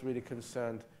 I was really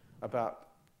concerned about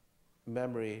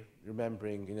memory,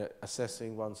 remembering, you know,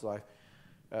 assessing one's life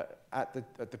at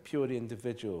the purely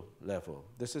individual level.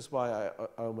 This is why I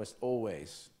almost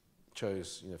always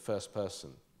chose, you know, first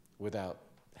person without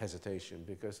hesitation,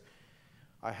 because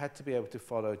I had to be able to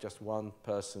follow just one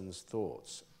person's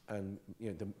thoughts and,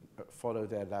 you know, follow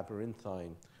their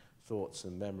labyrinthine thoughts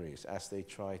and memories as they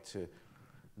try to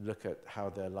look at how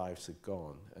their lives had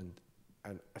gone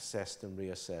and assessed and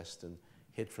reassessed and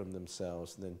hid from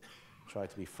themselves and then try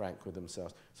to be frank with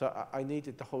themselves. So I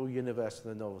needed the whole universe of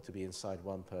the novel to be inside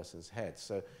one person's head.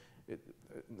 So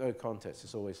no context,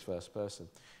 it's always first person.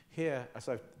 Here, as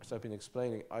I've been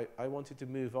explaining, I wanted to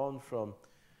move on from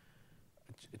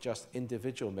just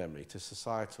individual memory to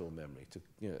societal memory, to,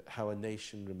 you know, how a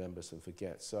nation remembers and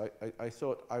forgets. So I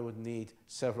thought I would need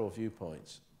several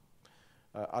viewpoints.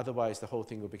 Otherwise, the whole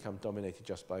thing would become dominated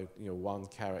just by, you know, one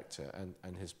character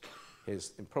and his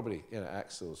and probably, you know,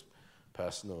 Axel's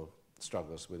personal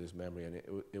struggles with his memory, and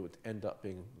it would end up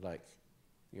being like,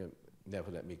 you know,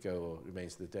 Never Let Me Go or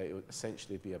Remains of the Day. It would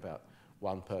essentially be about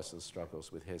one person's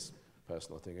struggles with his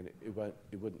personal thing, and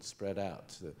it wouldn't spread out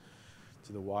to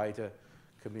the wider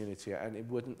community, and it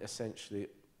wouldn't essentially,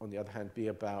 on the other hand, be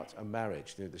about a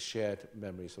marriage, you know, the shared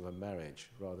memories of a marriage.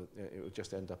 Rather, you know, it would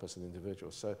just end up as an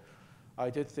individual. So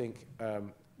I did think, let's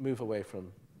move away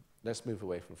from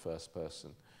first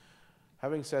person.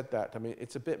 Having said that, I mean,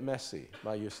 it's a bit messy,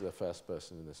 my use of the first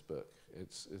person in this book.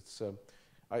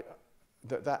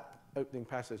 That opening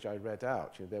passage I read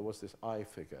out, you know, there was this I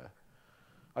figure.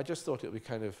 I just thought it would be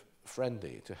kind of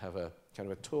friendly to have a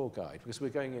kind of a tour guide, because we're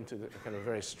going into the kind of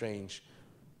very strange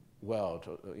world,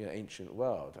 or, you know, ancient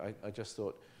world. I just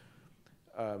thought,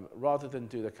 rather than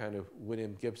do the kind of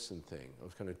William Gibson thing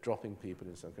of kind of dropping people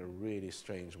in some kind of really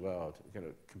strange world, kind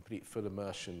of complete full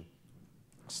immersion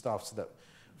stuff, so that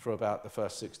for about the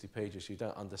first 60 pages you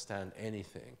don't understand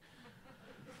anything.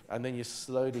 And then you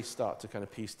slowly start to kind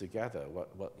of piece together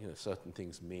what you know, certain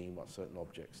things mean, what certain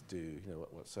objects do, you know,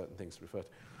 what certain things refer to.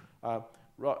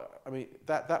 I mean,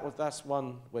 that's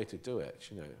one way to do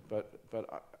it, you know. But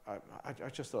I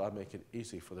just thought I'd make it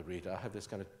easy for the reader. I have this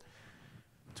kind of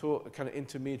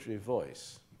intermediary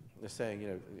voice. They're saying, you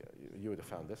know, you would have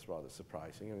found this rather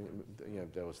surprising. I mean, you know,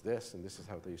 there was this, and this is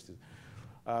how they used to.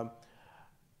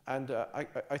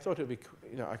 I thought it would be,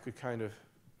 you know, I could kind of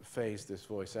phase this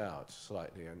voice out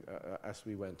slightly, and as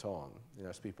we went on, you know,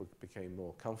 as people became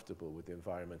more comfortable with the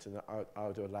environment, and I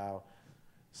would allow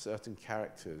certain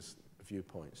characters'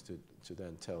 viewpoints to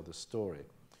then tell the story.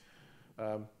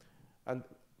 And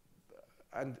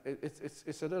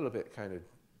it's a little bit kind of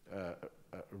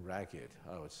ragged,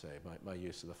 I would say, my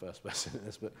use of the first person in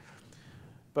this,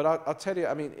 but I'll tell you,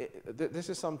 I mean, this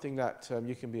is something that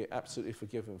you can be absolutely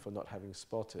forgiven for not having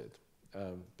spotted,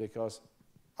 because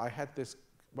I had this,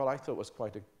 what I thought was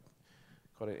quite an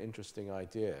interesting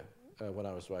idea when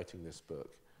I was writing this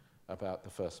book about the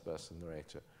first person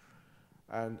narrator.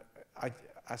 And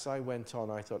as I went on,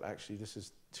 I thought, actually, this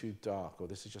is too dark, or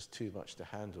this is just too much to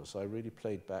handle. So I really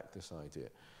played back this idea.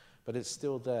 But it's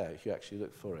still there if you actually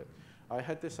look for it. I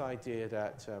had this idea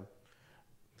that,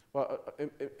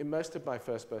 in most of my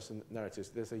first-person narratives,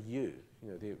 there's a you.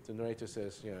 You know, the narrator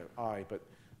says, you know, I, but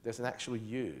there's an actual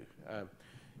you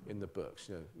in the books.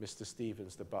 You know, Mr.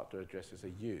 Stevens, the butler, addresses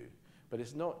a you. But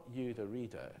it's not you, the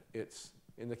reader. It's,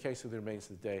 in the case of The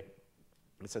Remains of the Day,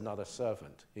 it's another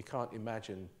servant. He can't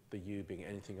imagine the you being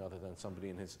anything other than somebody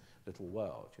in his little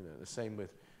world. You know, the same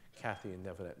with Kathy in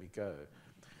Never Let Me Go.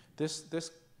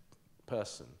 This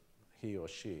person, he or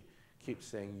she, keeps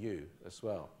saying you as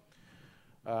well.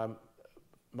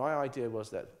 My idea was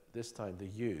that this time the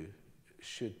you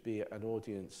should be an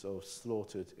audience of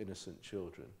slaughtered innocent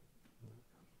children,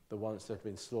 the ones that have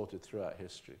been slaughtered throughout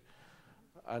history.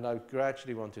 And I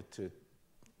gradually wanted to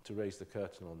raise the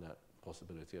curtain on that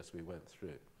possibility as we went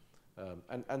through.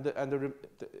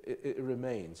 It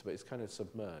remains, but it's kind of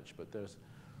submerged. But there's,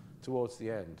 towards the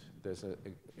end, there's an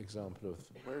example of...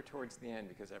 Where towards the end?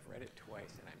 Because I've read it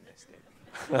twice and I missed it.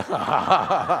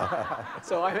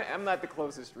 So I'm not the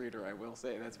closest reader, I will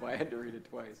say. That's why I had to read it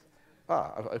twice.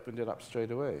 I've opened it up straight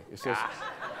away. It says...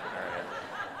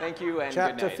 Thank you and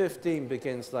Chapter good night. 15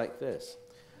 begins like this.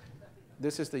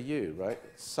 This is the you, right?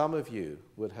 Some of you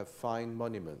would have fine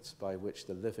monuments by which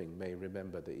the living may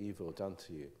remember the evil done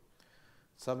to you.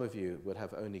 Some of you would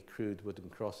have only crude wooden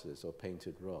crosses or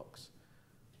painted rocks,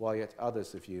 while yet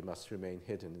others of you must remain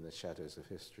hidden in the shadows of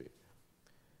history.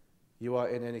 You are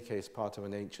in any case part of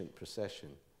an ancient procession,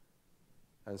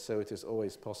 and so it is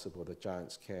always possible the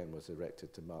giant's cairn was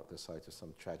erected to mark the site of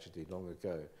some tragedy long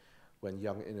ago when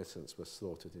young innocents were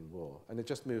slaughtered in war. And it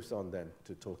just moves on then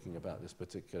to talking about this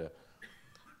particular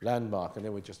landmark, and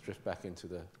then we just drift back into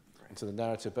the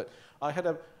narrative. But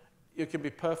you can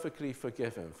be perfectly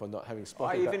forgiven for not having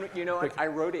spoken. I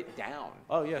wrote it down.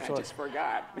 Oh, yeah. I just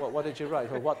forgot. What did you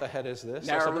write? Well, what the head is this?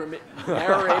 Narrator.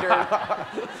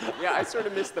 Yeah, I sort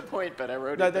of missed the point, but I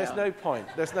wrote it down. No, there's no point.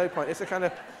 There's no point. It's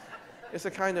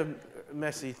a kind of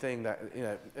messy thing that,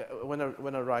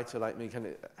 when a writer like me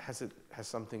has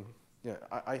something,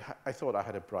 I thought I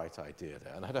had a bright idea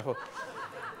there, and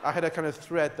I had a kind of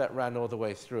thread that ran all the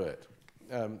way through it.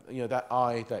 That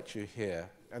I that you hear,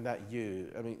 and that you,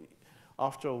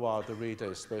 after a while, the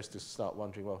reader is supposed to start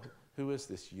wondering, well, who is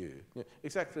this you?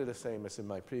 Exactly the same as in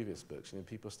my previous books.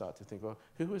 People start to think, well,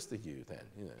 who is the you then?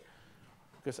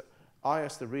 Because I,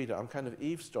 as the reader, I'm kind of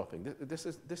eavesdropping.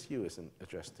 This you isn't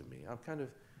addressed to me. I'm kind of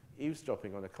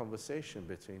eavesdropping on a conversation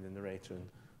between the narrator and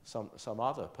some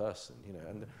other person.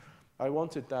 And I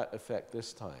wanted that effect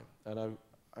this time, and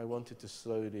I wanted to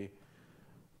slowly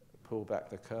pull back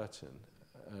the curtain.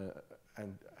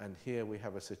 And here we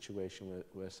have a situation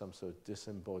where some sort of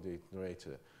disembodied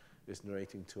narrator is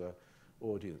narrating to an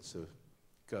audience of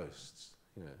ghosts,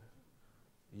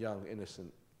 young,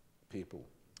 innocent people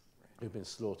who've been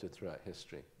slaughtered throughout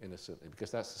history innocently, because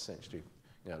that's essentially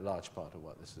a large part of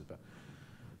what this is about.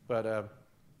 But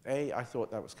I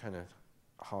thought that was kind of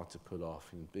hard to pull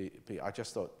off, and B, I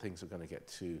just thought things were going to get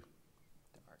too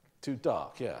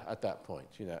dark, yeah, at that point,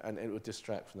 and it would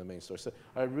distract from the main story. So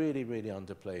I really, really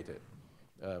underplayed it.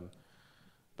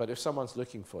 But if someone's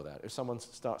looking for that, if someone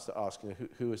starts to ask,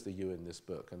 who is the you in this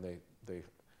book, and they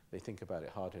think about it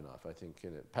hard enough, I think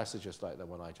passages like the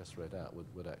one I just read out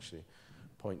would actually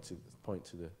point to.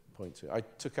 I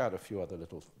took out a few other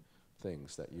little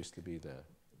things that used to be there.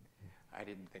 I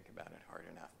didn't think about it hard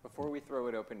enough. Before we throw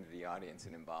it open to the audience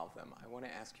and involve them, I want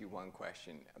to ask you one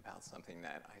question about something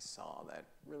that I saw that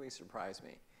really surprised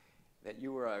me. That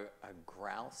you were a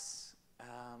grouse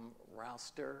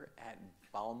rouster at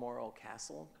Balmoral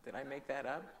Castle. Did I make that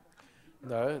up?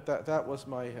 No, that was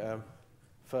my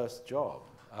first job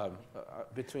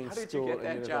between How did school you get and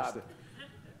that university. job?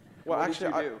 Well, What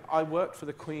actually, did you do? I worked for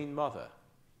the Queen Mother,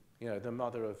 the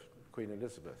mother of Queen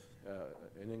Elizabeth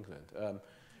in England.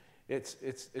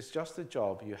 It's just a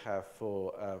job you have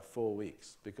for 4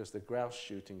 weeks, because the grouse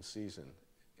shooting season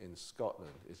in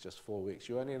Scotland is just 4 weeks.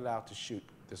 You're only allowed to shoot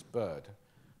this bird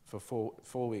for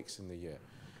 4 weeks in the year,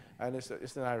 and it's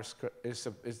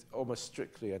almost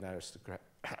strictly an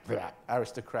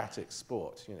aristocratic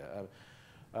sport.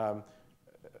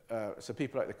 So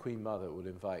people like the Queen Mother would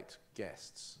invite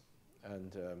guests,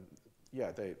 and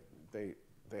they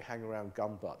hang around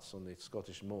gun butts on the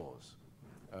Scottish moors.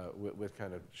 With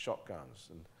kind of shotguns,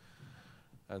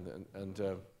 and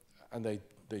they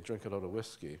drink a lot of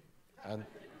whiskey, and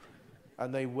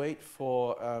they wait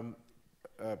for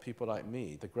people like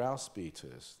me, the grouse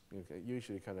beaters,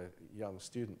 usually kind of young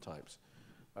student types.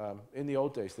 In the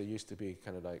old days, there used to be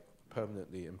kind of like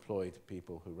permanently employed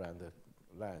people who ran the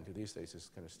land. These days, it's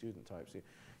kind of student types.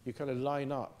 You kind of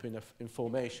line up in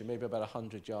formation, maybe about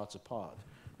 100 yards apart,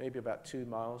 maybe about 2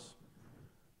 miles.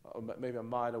 Or maybe a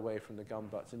mile away from the gun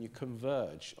butts, and you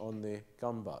converge on the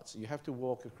gun butts. You have to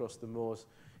walk across the moors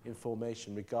in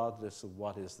formation regardless of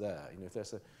what is there. If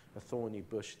there's a thorny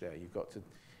bush there, you've got to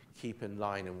keep in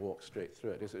line and walk straight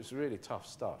through it. It's really tough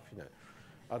stuff,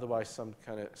 Otherwise, some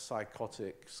kind of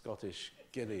psychotic Scottish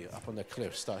gilly up on the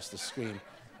cliff starts to scream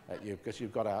at you because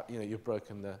you've got out, you've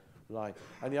broken the line.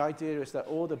 And the idea is that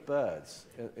all the birds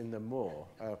in the moor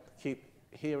keep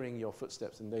hearing your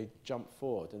footsteps, and they jump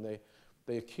forward, and they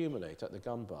accumulate at the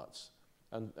gun butts,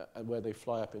 and where they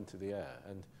fly up into the air,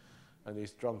 and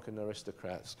these drunken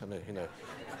aristocrats kind of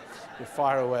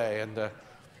fire away and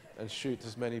shoot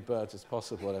as many birds as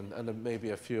possible, and maybe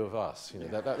a few of us.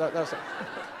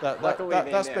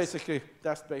 That's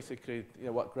basically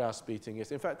what grouse beating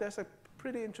is. In fact, there's a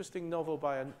pretty interesting novel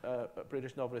by a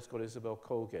British novelist called Isabel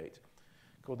Colgate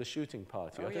called The Shooting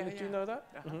Party. Do you know that?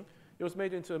 Uh-huh. Mm-hmm. It was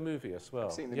made into a movie as well.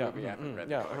 I've seen the movie. I haven't read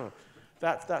the book.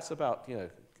 That's about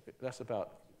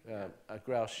a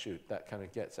grouse shoot that kind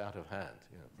of gets out of hand.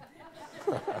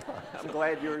 I'm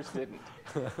glad yours didn't.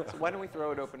 So why don't we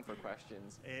throw it open for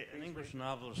questions? An English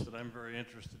novelist that I'm very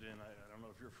interested in, I don't know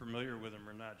if you're familiar with him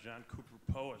or not, John Cooper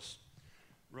Powys,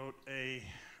 wrote a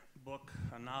book,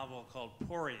 a novel called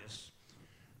Porreus,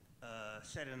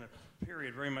 set in a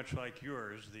period very much like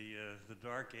yours, the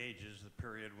Dark Ages, the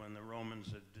period when the Romans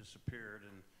had disappeared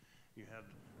and you had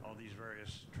all these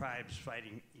various tribes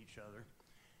fighting each other.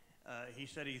 He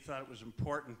said he thought it was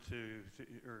important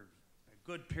or a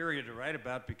good period to write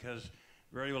about because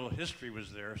very little history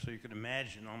was there, so you could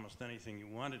imagine almost anything you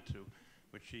wanted to,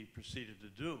 which he proceeded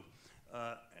to do.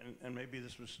 And maybe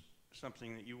this was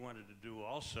something that you wanted to do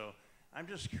also. I'm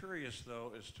just curious,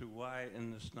 though, as to why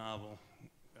in this novel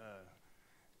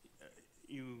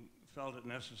you felt it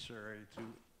necessary to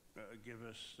give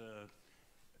us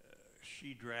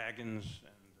she-dragons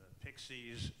and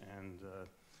pixies and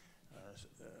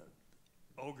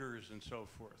ogres and so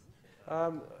forth.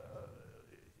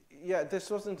 Yeah, this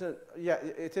wasn't a, yeah,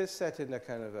 it is set in a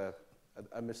kind of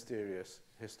a mysterious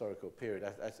historical period,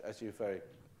 as you very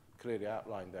clearly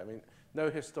outlined there. I mean, no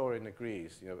historian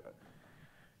agrees,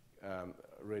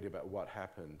 really about what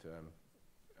happened.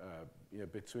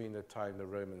 Between the time the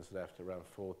Romans left around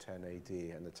 410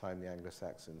 AD and the time the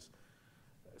Anglo-Saxons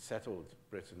settled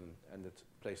Britain and the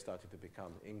place started to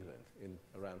become England in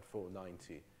around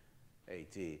 490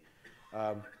 AD.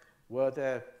 Were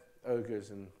there ogres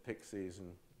and pixies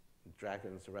and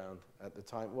dragons around at the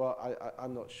time? Well,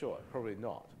 I'm not sure. Probably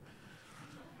not.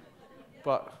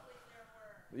 But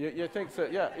you think so?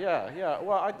 Yeah.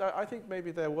 Well, I think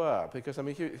maybe there were, because I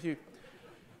mean,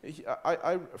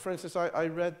 for instance, I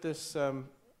read this.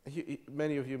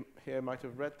 Many of you here might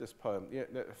have read this poem,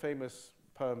 a famous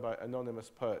poem by anonymous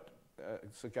poet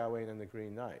Sir Gawain and the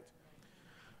Green Knight.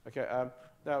 Okay.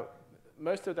 Now,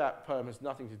 most of that poem has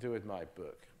nothing to do with my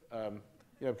book.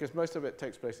 Because most of it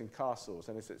takes place in castles,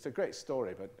 and it's a great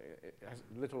story, but it has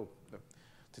little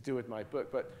to do with my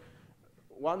book. But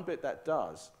one bit that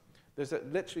does, there's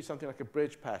literally something like a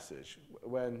bridge passage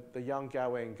when the young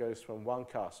Gawain goes from one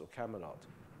castle, Camelot,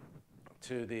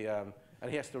 to the,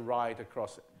 and he has to ride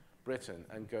across Britain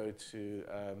and go to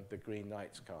the Green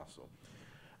Knight's castle,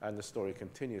 and the story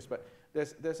continues. But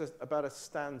there's about a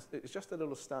stanza, it's just a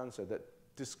little stanza that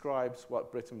describes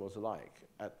what Britain was like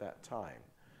at that time.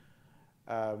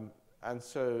 And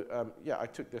so, I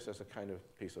took this as a kind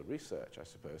of piece of research, I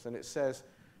suppose. And it says,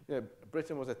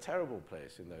 Britain was a terrible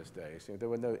place in those days. There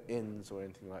were no inns or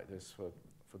anything like this for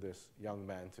this young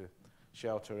man to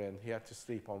shelter in. He had to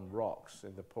sleep on rocks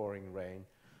in the pouring rain.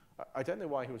 I don't know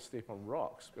why he would sleep on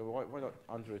rocks. Why not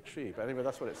under a tree? But anyway,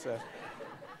 that's what it says.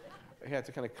 He had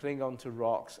to kind of cling on to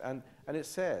rocks. And it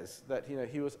says that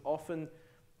he was often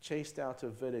chased out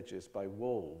of villages by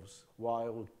wolves,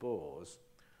 wild boars,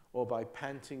 or by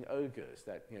panting ogres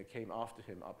that came after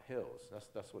him up hills.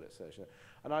 That's what it says.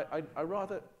 And I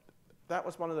rather, that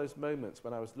was one of those moments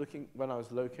when I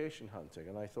was location hunting,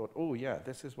 and I thought, oh yeah,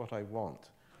 this is what I want.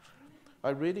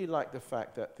 I really like the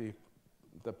fact that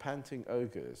the panting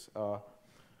ogres are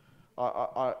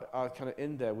kind of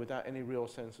in there without any real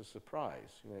sense of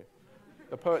surprise.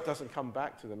 The poet doesn't come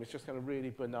back to them. It's just kind of really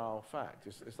banal fact.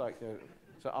 It's like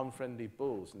some unfriendly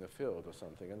bulls in the field or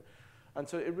something. And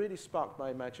so it really sparked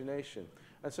my imagination.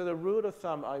 And so the rule of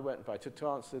thumb I went by, to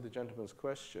answer the gentleman's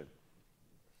question,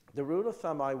 the rule of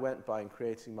thumb I went by in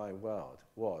creating my world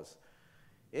was,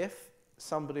 if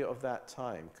somebody of that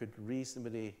time could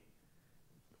reasonably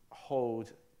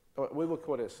hold, we will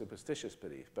call it a superstitious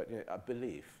belief, but a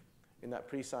belief in that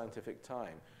pre-scientific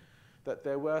time, that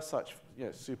there were such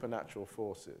supernatural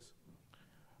forces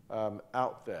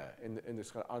out there in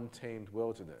this kind of untamed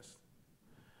wilderness.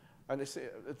 And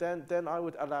then I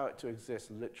would allow it to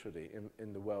exist literally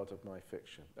in the world of my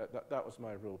fiction. That was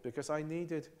my rule, because I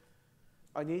needed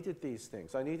these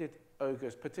things. I needed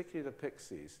ogres, particularly the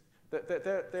pixies.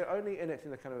 They're only in it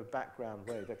in a kind of a background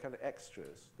way. They're kind of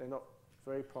extras. They're not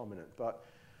very prominent, but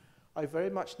I very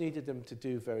much needed them to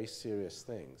do very serious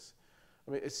things.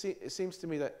 I mean, it seems to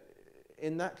me that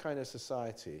in that kind of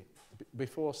society,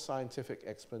 before scientific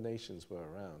explanations were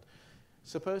around,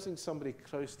 supposing somebody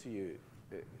close to you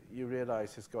you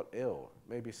realize has got ill,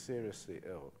 maybe seriously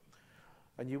ill,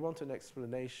 and you want an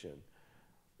explanation,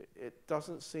 it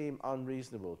doesn't seem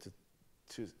unreasonable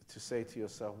to say to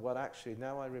yourself, well, actually,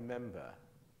 now I remember,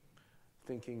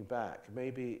 thinking back,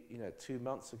 maybe 2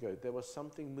 months ago, there was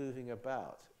something moving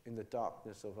about in the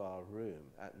darkness of our room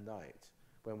at night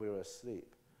when we were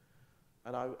asleep.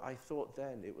 And I thought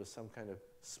then it was some kind of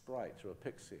sprite or a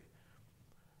pixie.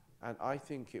 And I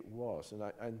think it was, and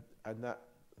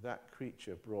that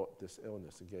creature brought this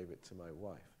illness and gave it to my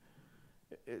wife.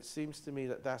 It seems to me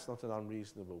that that's not an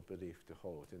unreasonable belief to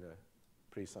hold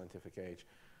pre-scientific age.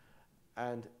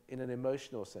 And in an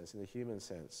emotional sense, in a human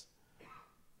sense,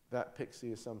 that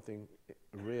pixie is something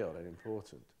real and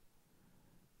important.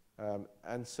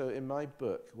 And so in my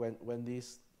book, when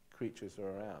these creatures are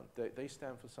around, they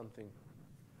stand for something,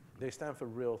 they stand for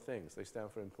real things, they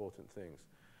stand for important things.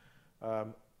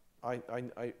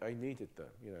 I needed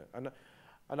them, you know.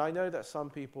 And I know that some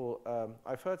people,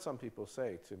 I've heard some people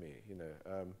say to me, you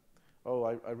know, oh,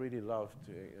 I really loved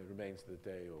Remains of the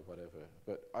Day or whatever,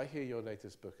 but I hear your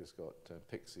latest book has got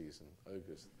pixies and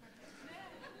ogres.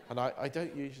 And I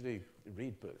don't usually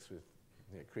read books with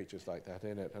creatures like that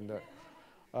in it. And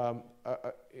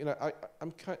you know,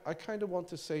 I kind of want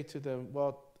to say to them,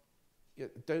 well,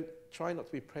 don't try not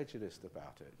to be prejudiced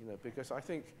about it, you know, because I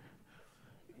think,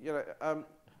 you know,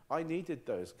 I needed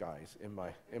those guys in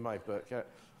my book. You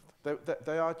know,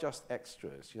 they are just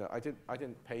extras. You know, I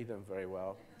didn't pay them very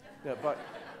well, you know, but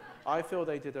I feel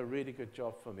they did a really good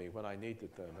job for me when I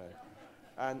needed them.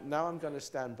 And now I'm going to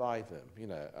stand by them. You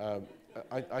know,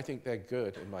 I think they're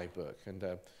good in my book. And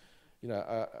you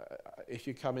know, if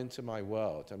you come into my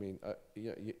world, I mean,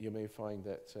 you may find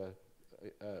that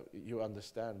you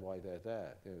understand why they're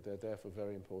there. You know, they're there for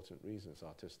very important reasons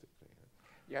artistically.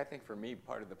 Yeah, I think for me,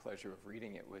 part of the pleasure of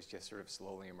reading it was just sort of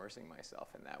slowly immersing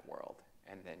myself in that world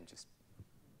and then just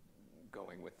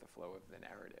going with the flow of the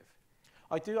narrative.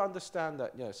 I do understand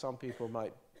that, you know, some people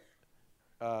might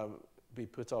be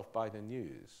put off by the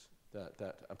news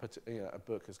that a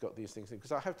book has got these things in.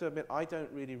 Because I have to admit, I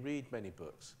don't really read many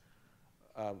books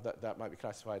that might be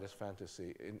classified as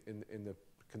fantasy in the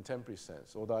contemporary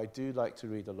sense, although I do like to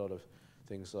read a lot of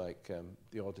things like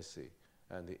the Odyssey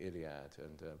and the Iliad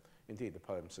and indeed the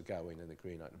poems of Gawain and the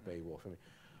Green Knight and Beowulf. I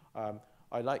mean,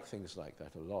 I like things like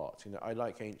that a lot. You know, I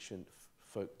like ancient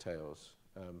folk tales.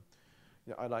 You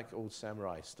know, I like old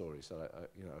samurai stories that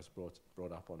you know, I was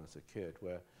brought up on as a kid,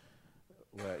 where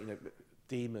you know,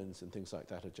 demons and things like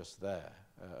that are just there,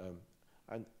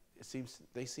 and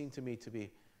they seem to me to be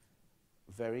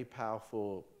very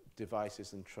powerful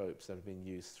devices and tropes that have been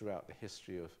used throughout the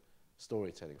history of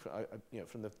storytelling. You know,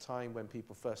 from the time when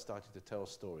people first started to tell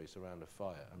stories around a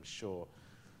fire, I'm sure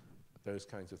those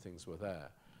kinds of things were there.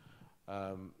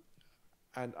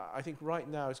 And I think right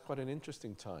now is quite an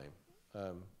interesting time.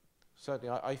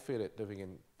 Certainly, I feel it living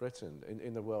in Britain,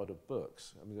 in the world of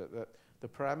books. I mean, the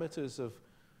parameters of,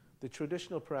 the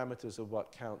traditional parameters of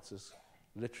what counts as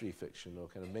literary fiction or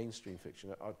kind of mainstream fiction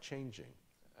are changing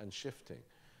and shifting.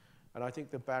 And I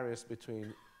think the barriers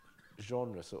between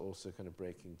genres are also kind of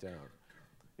breaking down.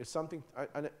 It's something,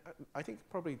 I think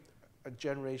probably a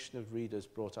generation of readers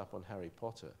brought up on Harry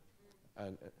Potter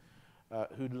and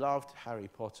who loved Harry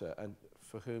Potter and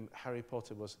for whom Harry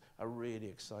Potter was a really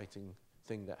exciting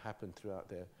thing that happened throughout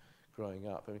their growing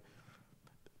up. I mean,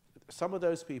 some of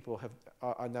those people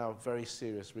are now very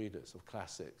serious readers of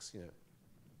classics, you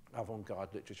know, avant-garde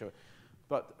literature,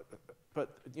 but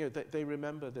you know, they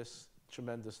remember this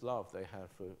tremendous love they had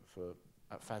for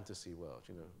fantasy world.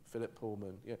 You know, Philip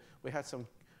Pullman. You know, we had some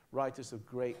writers of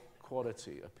great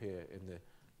quality appear in the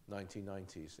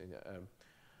 1990s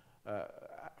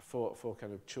for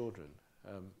kind of children,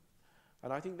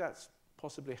 and I think that's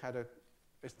possibly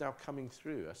it's now coming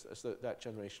through as that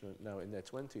generation are now in their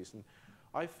 20s, and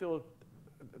I feel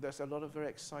there's a lot of very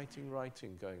exciting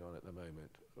writing going on at the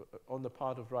moment on the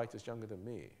part of writers younger than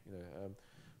me. You know,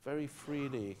 very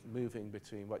freely moving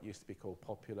between what used to be called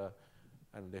popular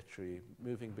and literary,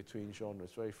 moving between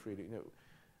genres very freely. You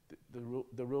know,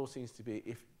 the rule seems to be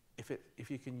if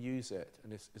you can use it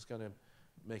and it's going to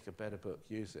make a better book,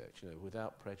 use it. You know,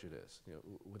 without prejudice, you know,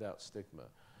 without stigma.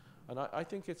 And I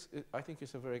think it's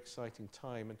a very exciting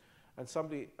time. And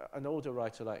an older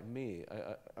writer like me,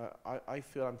 I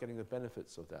feel I'm getting the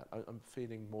benefits of that. I'm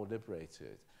feeling more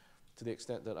liberated to the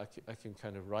extent that I can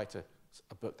kind of write a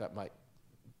book that might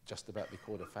just about be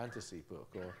called a fantasy book,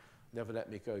 or Never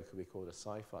Let Me Go could be called a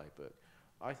sci-fi book.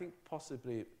 I think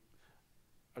possibly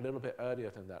a little bit earlier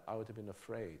than that, I would have been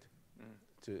afraid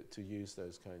to use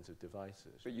those kinds of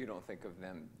devices. But you don't think of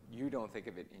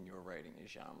it in your writing as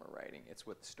genre writing. It's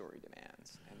what the story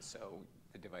demands. And so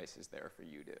the device is there for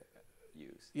you to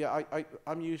use. Yeah,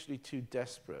 I'm usually too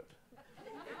desperate.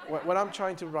 When I'm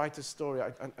trying to write a story,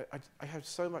 I have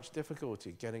so much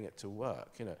difficulty getting it to work,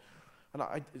 you know.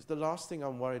 And the last thing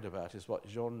I'm worried about is what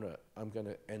genre I'm going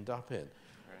to end up in.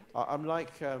 Right.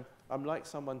 I'm like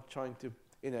someone trying to,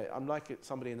 you know, I'm like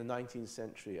somebody in the 19th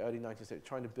century, early 19th century,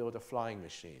 trying to build a flying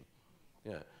machine.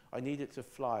 You know, I need it to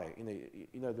fly. You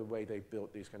know the way they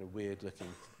built these kind of weird-looking,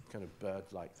 kind of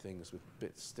bird-like things with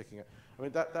bits sticking out. I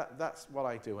mean, that's what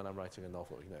I do when I'm writing a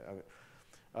novel. You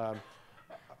know,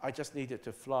 I just need it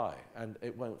to fly, and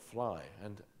it won't fly,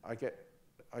 and I get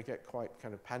I get quite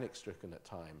kind of panic-stricken at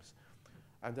times.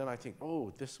 And then I think,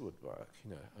 oh, this would work,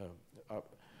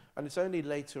 and it's only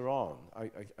later on,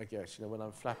 I guess, when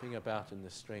I'm flapping about in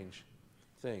this strange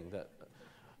thing that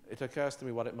it occurs to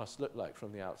me what it must look like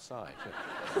from the outside.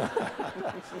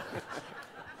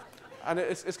 And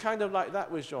it's kind of like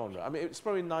that with genre. I mean, it's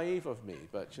probably naive of me,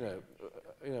 but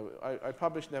I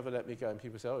published Never Let Me Go, and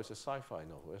people say, oh, it's a sci-fi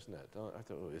novel, isn't it? I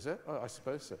thought, oh, is it? Oh, I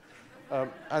suppose so.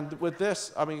 And with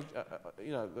this, I mean,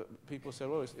 people say,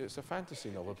 well, it's a fantasy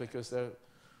novel because there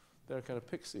are kind of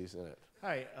pixies in it.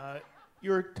 Hi,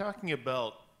 you were talking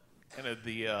about kind of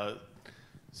the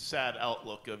sad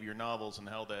outlook of your novels and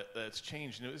how that's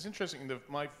changed. And it was interesting.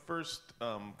 My first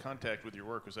contact with your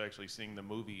work was actually seeing the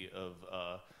movie of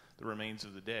The Remains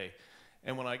of the Day.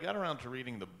 And when I got around to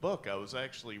reading the book, I was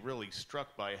actually really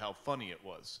struck by how funny it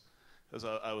was. Because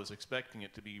I was expecting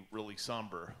it to be really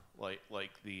somber, like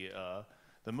the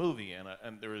movie,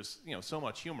 and there was so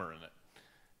much humor in it.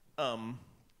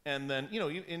 And then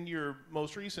in your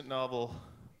most recent novel,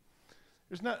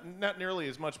 there's not nearly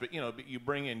as much, but you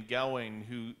bring in Gawain,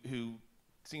 who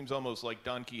seems almost like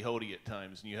Don Quixote at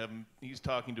times, and he's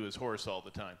talking to his horse all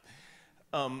the time.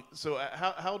 So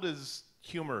how does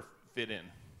humor fit in?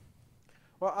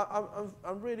 Well,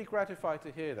 I'm really gratified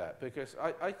to hear that, because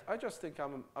I just think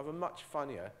I'm a much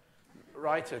funnier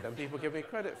writer than people give me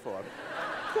credit for.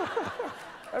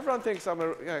 Everyone thinks I'm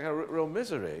a real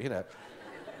misery,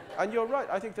 And you're right.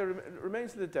 I think The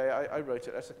Remains of the Day, I wrote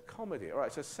it as a comedy. All right,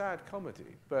 it's a sad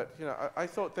comedy, but I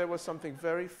thought there was something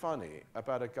very funny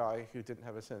about a guy who didn't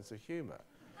have a sense of humor.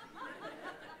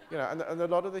 And a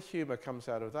lot of the humor comes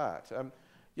out of that.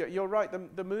 You're right.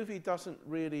 The movie doesn't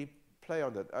really play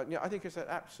on that. I think it's an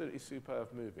absolutely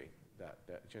superb movie.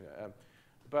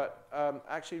 But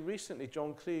actually, recently,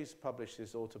 John Cleese published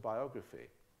his autobiography.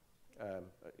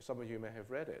 Some of you may have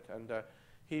read it, and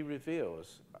he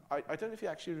reveals. I don't know if he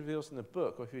actually reveals in the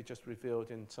book or if he just revealed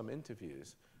in some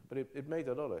interviews, but it made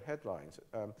a lot of headlines.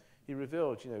 He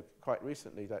revealed, quite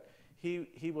recently that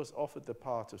he was offered the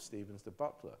part of Stevens the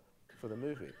butler for the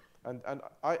movie, and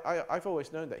I've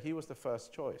always known that he was the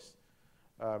first choice.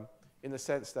 In the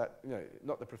sense that,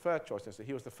 not the preferred choice, that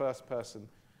he was the first person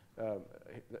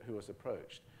who was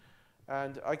approached.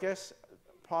 And I guess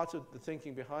part of the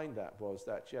thinking behind that was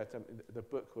that, the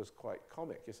book was quite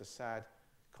comic. It's a sad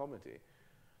comedy.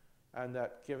 And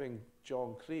that giving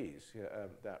John Cleese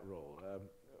that role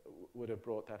would have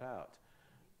brought that out.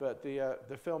 But the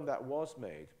film that was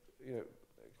made,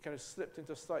 kind of slipped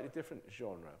into a slightly different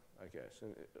genre, I guess,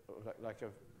 like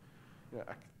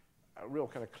a real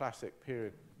kind of classic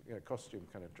period costume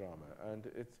kind of drama,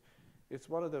 and it's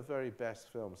one of the very best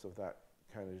films of that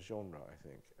kind of genre, I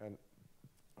think. And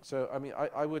so, I mean,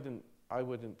 I wouldn't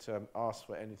ask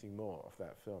for anything more of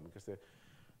that film, because the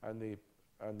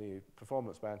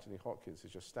performance by Anthony Hopkins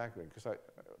is just staggering. Because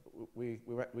we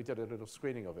did a little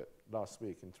screening of it last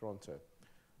week in Toronto,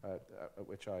 at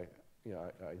which I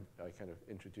kind of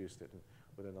introduced it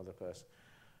with another person,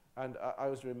 and I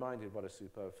was reminded what a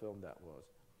superb film that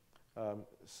was.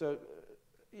 So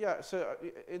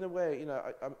in a way,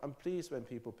 I'm pleased when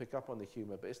people pick up on the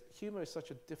humor, but humor is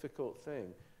such a difficult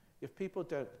thing. If people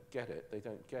don't get it, they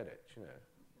don't get it,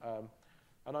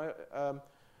 And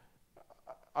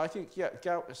I think,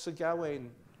 Sir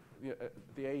Gawain,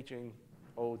 the aging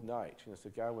old knight, Sir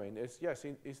Gawain,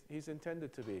 he's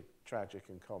intended to be tragic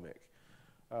and comic.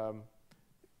 I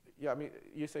mean,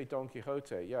 you say Don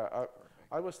Quixote,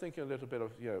 I was thinking a little bit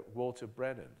of, Walter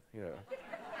Brennan,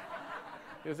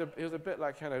 He was a bit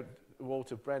like kind of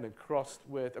Walter Brennan crossed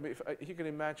with. I mean, if you can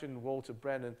imagine Walter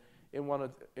Brennan in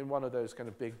one of those kind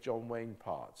of big John Wayne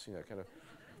parts, kind of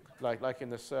like in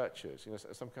The Searchers,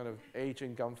 some kind of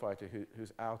aging gunfighter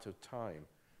who's out of time,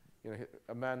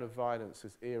 a man of violence.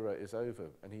 His era is over,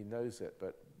 and he knows it,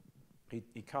 but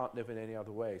he can't live in any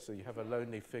other way. So you have a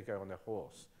lonely figure on a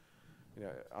horse,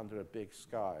 under a big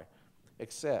sky,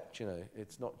 except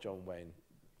it's not John Wayne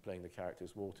playing the character,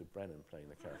 it's Walter Brennan playing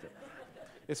the character.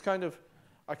 It's kind of,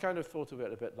 I kind of thought of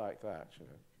it a bit like that,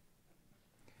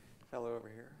 Fellow over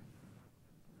here.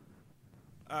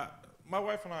 My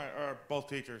wife and I are both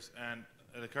teachers, and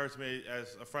it occurs to me,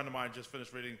 as a friend of mine just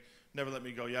finished reading Never Let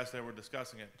Me Go yesterday, we're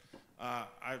discussing it.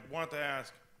 I wanted to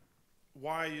ask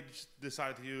why you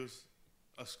decided to use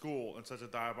a school in such a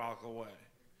diabolical way.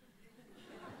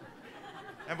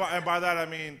 and by that I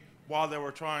mean, while they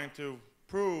were trying to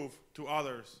prove to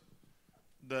others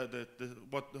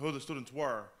who the students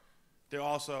were, they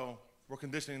also were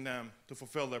conditioning them to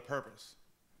fulfill their purpose.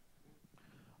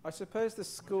 I suppose the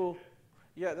school,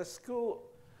 it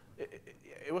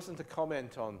wasn't a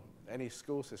comment on any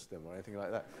school system or anything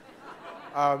like that.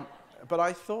 But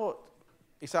I thought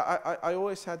So I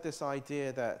always had this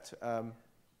idea that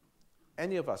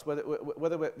any of us,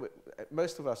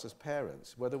 most of us as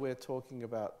parents, whether we're talking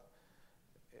about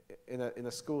in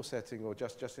a school setting or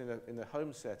just in a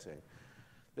home setting,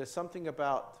 there's something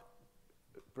about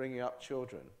bringing up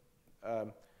children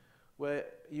where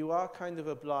you are kind of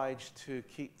obliged to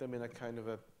keep them in a kind of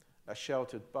a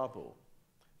sheltered bubble.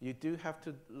 You do have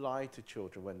to lie to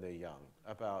children when they're young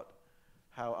about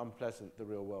how unpleasant the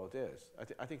real world is.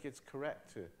 I think it's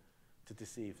correct to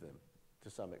deceive them to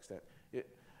some extent.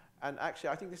 And actually,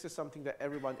 I think this is something that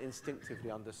everyone instinctively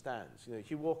understands. You know,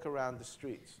 if you walk around the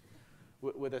streets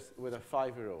with a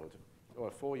 5-year-old or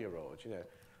a 4-year-old, you know,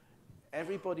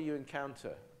 everybody you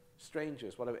encounter,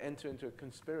 strangers, whatever, enter into a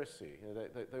conspiracy. You know,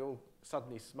 they all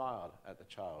suddenly smile at the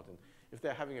child, and if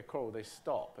they're having a quarrel, they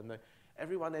stop, and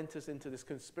everyone enters into this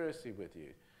conspiracy with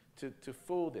you to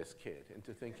fool this kid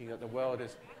into thinking that the world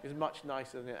is much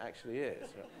nicer than it actually is.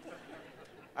 Right?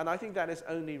 And I think that is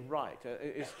only right.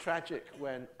 It's tragic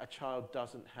when a child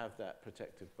doesn't have that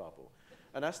protective bubble.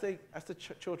 And as the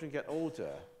children get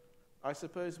older, I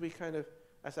suppose we kind of,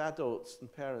 as adults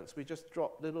and parents, we just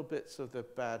drop little bits of the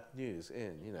bad news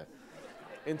in, you know,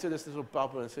 into this little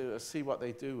bubble and see what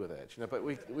they do with it. You know, but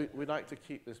we like to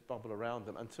keep this bubble around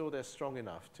them until they're strong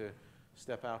enough to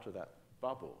step out of that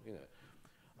bubble, you know.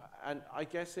 And I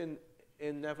guess in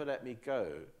Never Let Me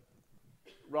Go,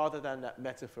 rather than that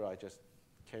metaphor I just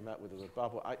came out with as a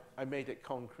bubble, I made it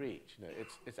concrete. You know,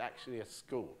 it's actually a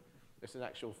school. It's an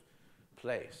actual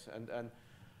place,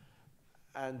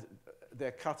 and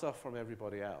they're cut off from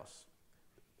everybody else.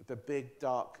 The big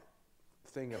dark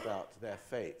thing about their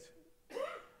fate,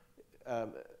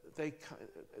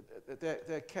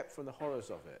 they're kept from the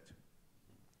horrors of it.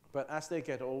 But as they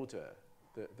get older,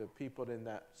 the people in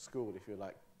that school, if you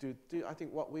like, do I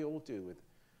think what we all do with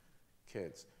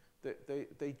kids,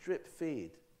 they drip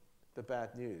feed the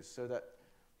bad news so that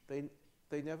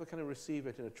they never kind of receive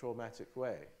it in a traumatic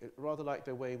way. Rather like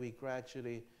the way we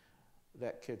gradually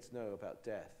let kids know about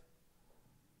death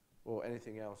or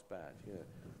anything else bad. You know,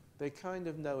 they kind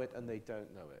of know it and they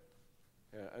don't know it.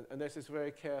 You know, and there's this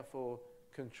very careful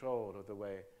control of the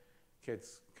way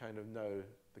kids kind of know,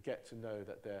 they get to know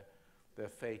that their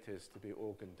fate is to be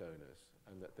organ donors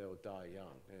and that they'll die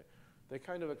young. You know, they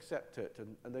kind of accept it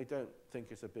and they don't think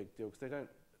it's a big deal because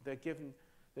they're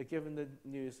given the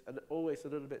news always a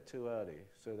little bit too early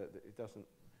so that it doesn't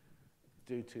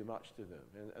do too much to them.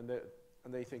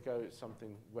 And they think, oh, it's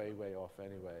something way, way off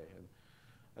anyway.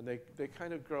 And they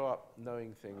kind of grow up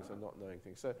knowing things and not knowing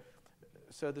things.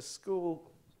 So the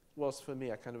school was for me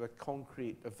a kind of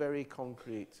a very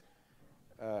concrete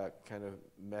kind of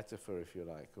metaphor, if you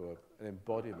like, or an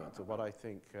embodiment of what I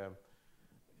think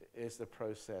is the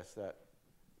process that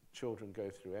children go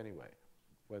through anyway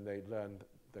when they learn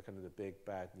the kind of the big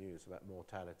bad news about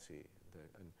mortality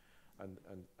and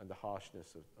the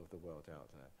harshness of the world out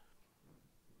there.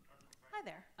 Hi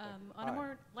there. On a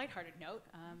more lighthearted note,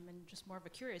 and just more of a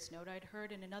curious note, I'd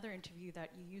heard in another interview that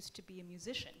you used to be a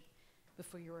musician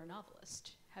before you were a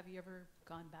novelist. Have you ever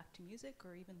gone back to music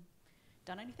or even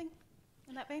done anything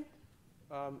in that vein?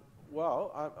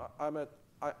 Well,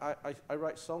 I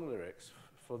write song lyrics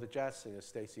for the jazz singer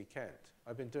Stacey Kent.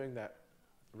 I've been doing that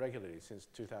regularly since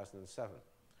 2007.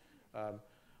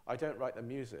 I don't write the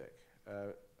music.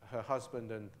 Her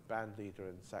husband and band leader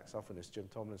and saxophonist Jim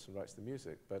Tomlinson writes the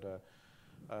music. But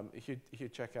if you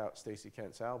check out Stacey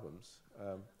Kent's albums,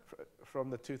 from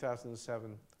the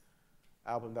 2007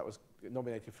 album that was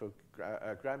nominated for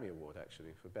a Grammy Award,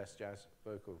 actually, for Best Jazz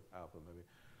Vocal Album, I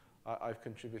mean, I've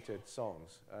contributed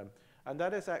songs. And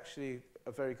that is actually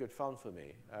a very good fun for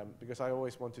me, because I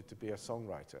always wanted to be a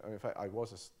songwriter. I mean, in fact, I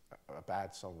was a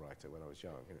bad songwriter when I was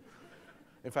young. You know.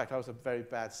 In fact, I was a very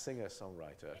bad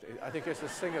singer-songwriter. I think it's the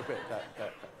singer bit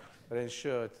that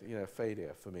ensured, you know,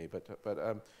 failure for me. But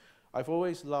I've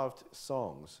always loved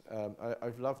songs.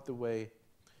 I've loved the way,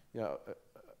 you know,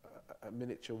 a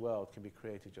miniature world can be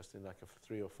created just in like a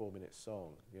 3 or 4 minute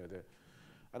song. You know,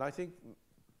 and I think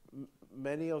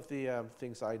many of the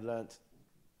things I learnt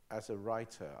as a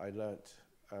writer, I learnt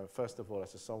first of all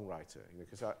as a songwriter. You know,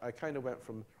 because I kind of went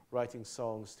from writing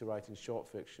songs to writing short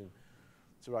fiction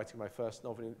to writing my first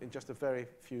novel in just a very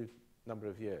few number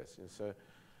of years. And so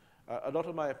a lot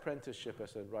of my apprenticeship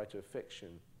as a writer of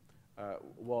fiction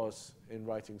was in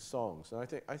writing songs. And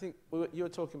I think you were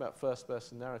talking about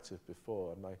first-person narrative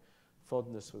before, and my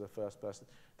fondness for the first person.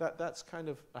 That's kind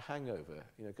of a hangover,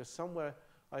 you know, because somewhere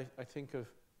I think of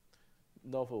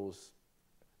novels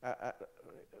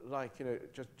like, you know,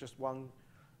 just one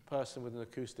person with an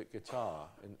acoustic guitar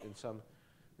in some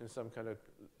kind of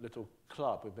little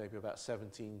club with maybe about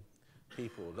 17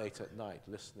 people late at night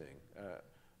listening,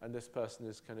 and this person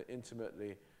is kind of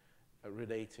intimately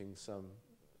relating some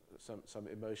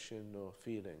emotion or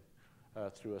feeling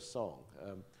through a song.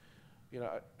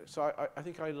 So I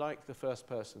think I like the first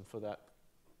person for that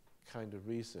kind of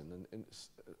reason, and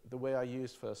the way I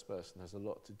use first person has a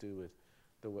lot to do with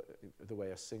the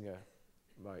way a singer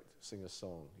might sing a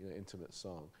song, intimate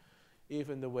song.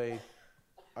 Even the way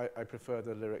I prefer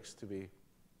the lyrics to be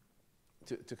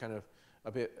to kind of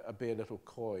be a little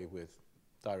coy with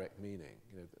direct meaning.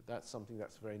 That's something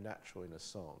that's very natural in a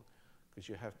song, because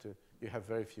you have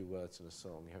very few words in a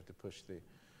song. You have to push the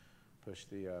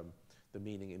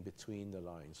meaning in between the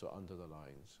lines or under the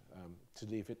lines, to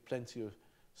leave it plenty of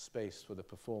space for the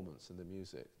performance and the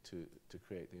music to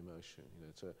create the emotion.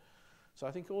 So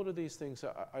I think all of these things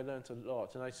I learned a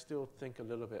lot, and I still think a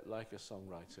little bit like a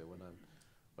songwriter when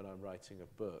I'm writing a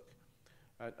book.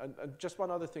 And just one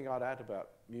other thing I'd add about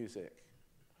music.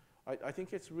 I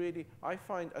think it's really, I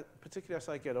find, particularly as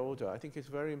I get older, I think it's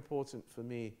very important for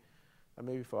me, and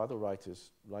maybe for other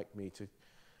writers like me,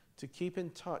 to keep in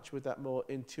touch with that more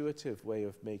intuitive way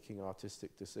of making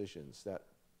artistic decisions that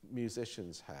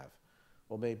musicians have,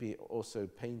 or maybe also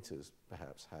painters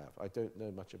perhaps have. I don't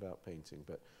know much about painting,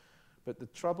 but the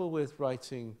trouble with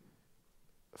writing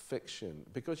fiction,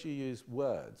 because you use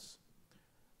words,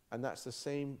 and that's the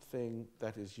same thing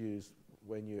that is used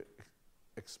when you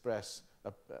express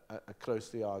a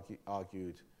closely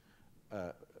argued,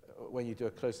 when you do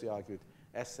a closely argued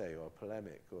essay or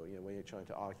polemic, or when you're trying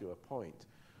to argue a point.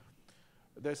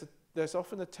 There's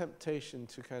often a temptation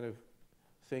to kind of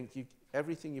think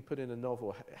everything you put in a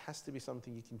novel has to be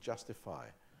something you can justify.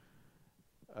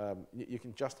 You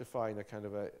can justify in a kind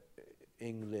of a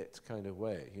Ing-lit kind of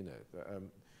way,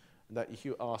 that if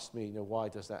you ask me, why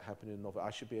does that happen in a novel,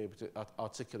 I should be able to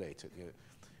articulate it,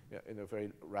 in a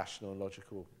very rational and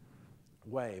logical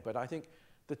way. But I think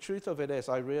the truth of it is,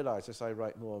 I realize as I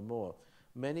write more and more,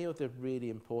 many of the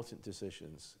really important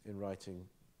decisions in writing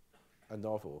a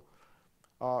novel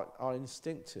are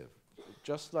instinctive.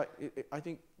 Just like, I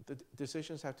think the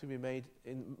decisions have to be made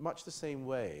in much the same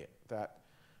way that,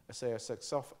 say, a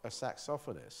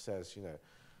saxophonist says,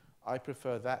 I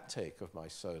prefer that take of my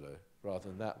solo rather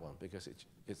than that one, because it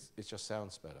just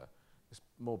sounds better. It's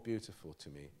more beautiful to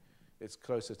me. It's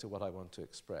closer to what I want to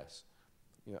express.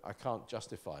 I can't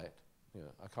justify it.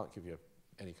 I can't give you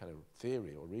any kind of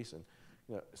theory or reason.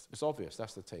 It's obvious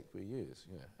that's the take we use.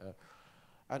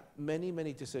 And many,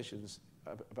 many decisions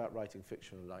about writing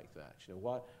fiction are like that.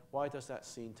 Why does that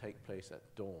scene take place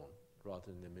at dawn rather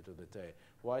than in the middle of the day?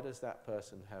 Why does that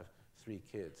person have 3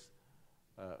 kids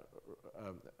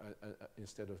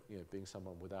instead of being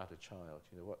someone without a child?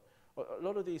 A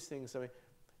lot of these things. I mean,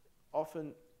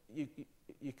 often you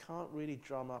can't really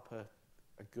drum up a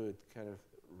good kind of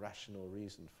rational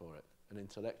reason for it, an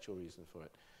intellectual reason for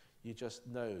it. You just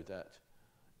know that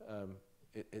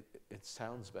it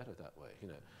sounds better that way,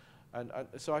 And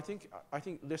so I think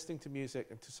listening to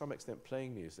music, and to some extent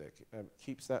playing music,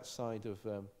 keeps that side of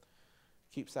the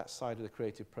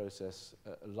creative process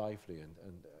lively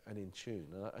and in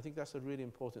tune. And I think that's a really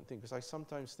important thing, because I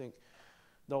sometimes think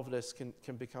novelists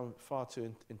can become far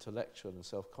too intellectual and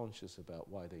self-conscious about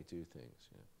why they do things.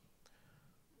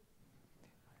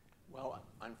 Well,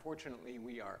 unfortunately,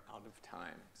 we are out of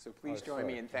time. So please join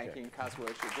me in thanking Kazuo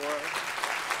Ishiguro.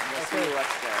 And we'll see you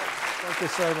upstairs. Thank you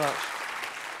so much.